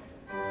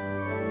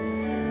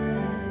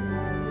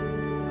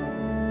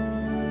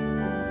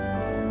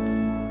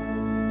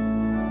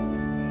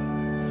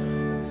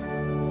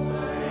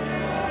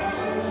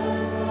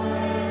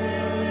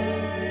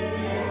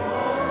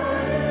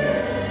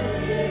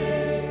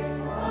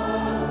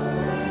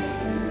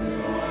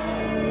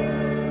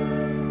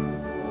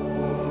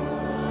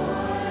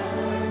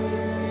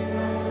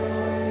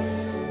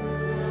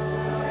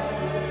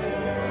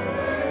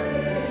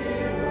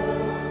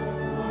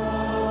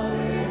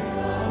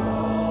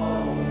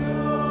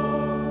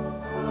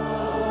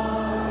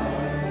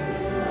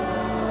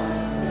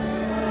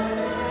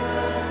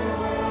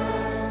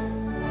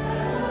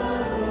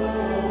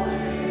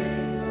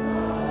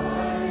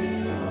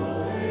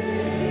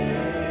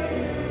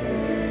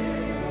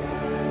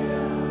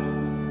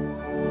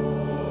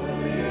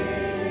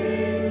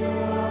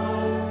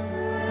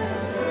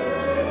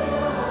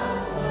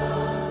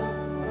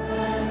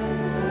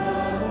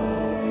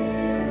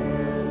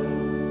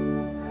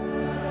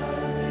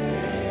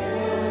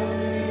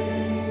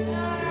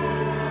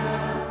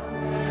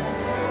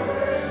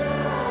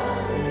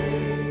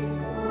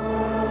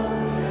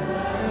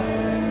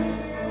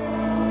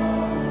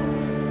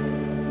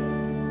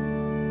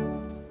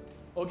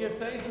 Oh, give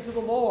thanks unto the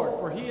Lord,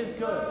 for he is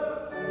good.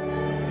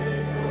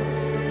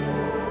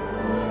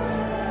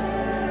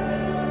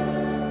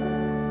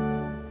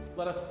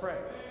 Let us pray.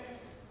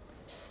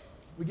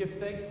 We give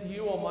thanks to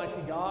you, Almighty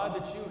God,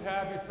 that you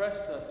have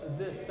refreshed us with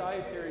this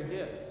salutary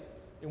gift.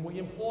 And we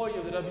implore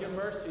you that of your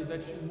mercy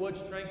that you would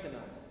strengthen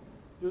us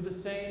through the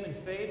same in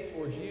faith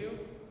towards you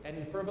and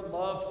in fervent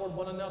love toward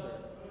one another.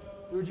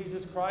 Through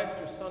Jesus Christ,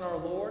 your Son, our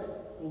Lord,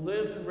 who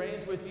lives and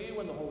reigns with you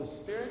in the Holy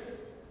Spirit,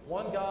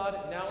 one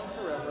God, now and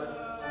forever.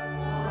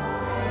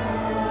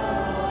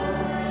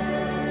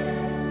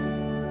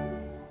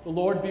 The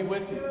Lord be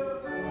with you.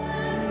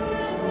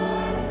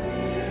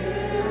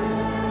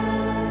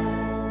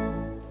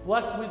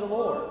 Blessed be the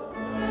Lord.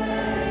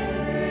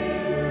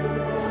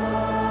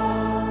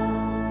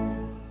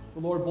 The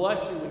Lord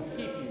bless you and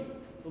keep you.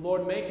 The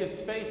Lord make his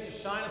face to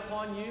shine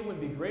upon you and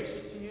be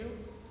gracious to you.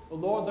 The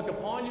Lord look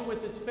upon you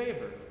with his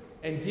favor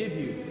and give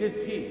you his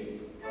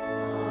peace.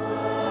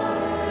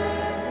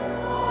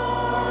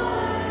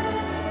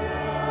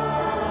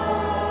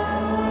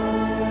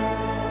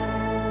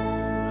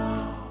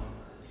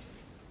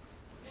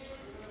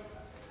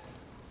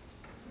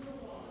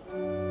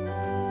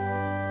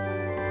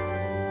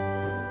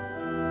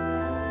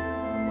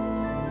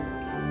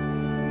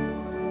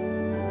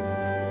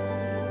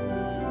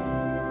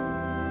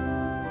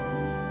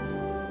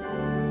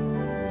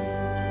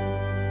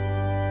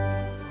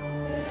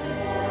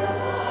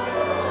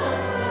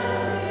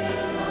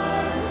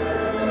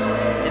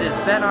 It's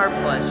been our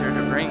pleasure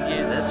to bring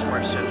you this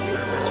worship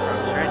service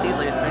from Trinity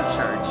Lutheran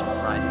Church in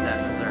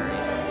Freistatt, Missouri.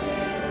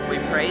 We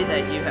pray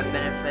that you have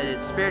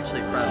benefited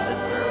spiritually from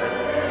this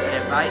service and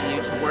invite you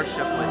to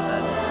worship with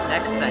us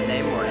next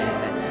Sunday morning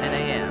at 10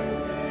 a.m.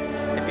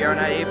 If you are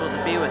not able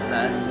to be with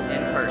us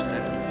in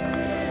person,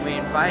 we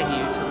invite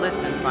you to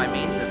listen by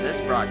means of this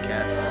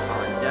broadcast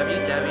on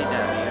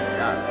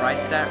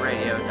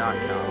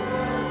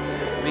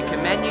www.freistattradio.com. We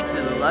commend you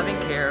to the loving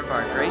care of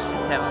our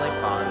gracious Heavenly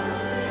Father.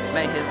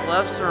 May his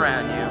love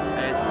surround you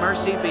and his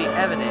mercy be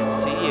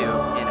evident to you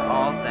in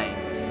all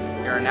things.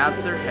 Your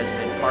announcer has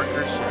been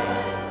Parker Shea.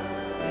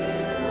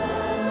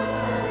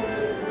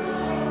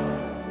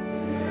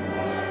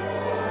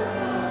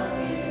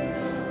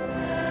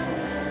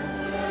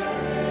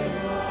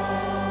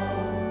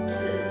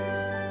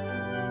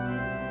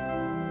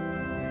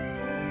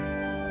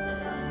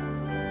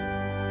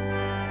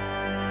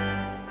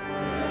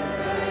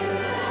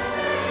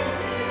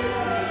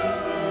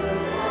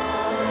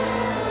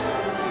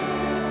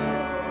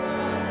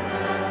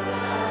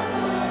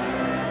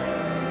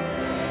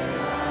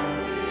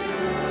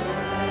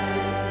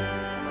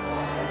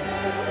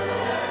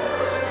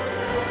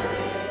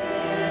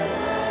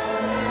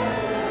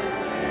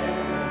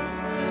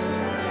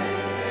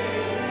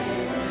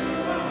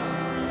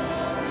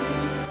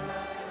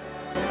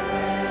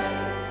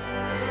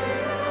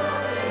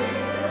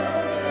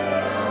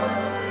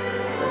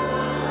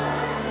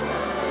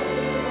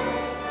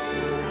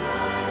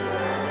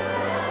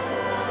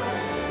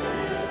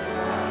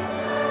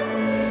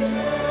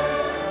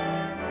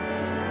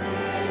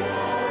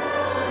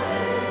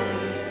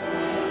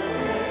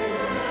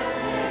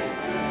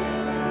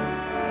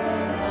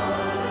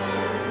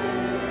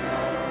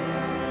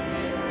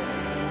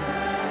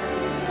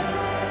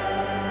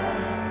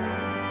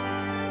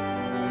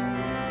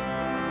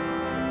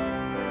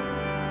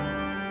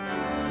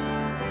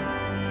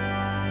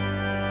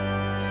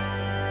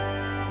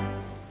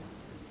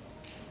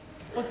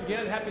 Once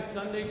again, happy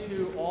Sunday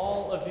to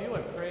all of you. I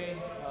pray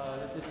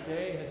that this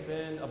day has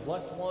been a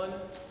blessed one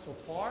so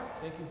far.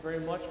 Thank you very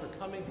much for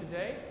coming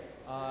today.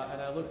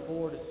 And I look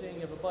forward to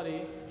seeing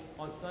everybody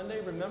on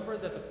Sunday. Remember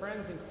that the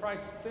Friends in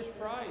Christ Fish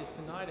Fry is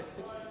tonight at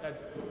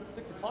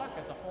 6 o'clock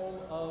at the home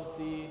of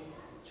the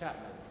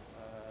Chapmans.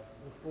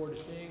 Look forward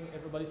to seeing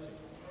everybody soon.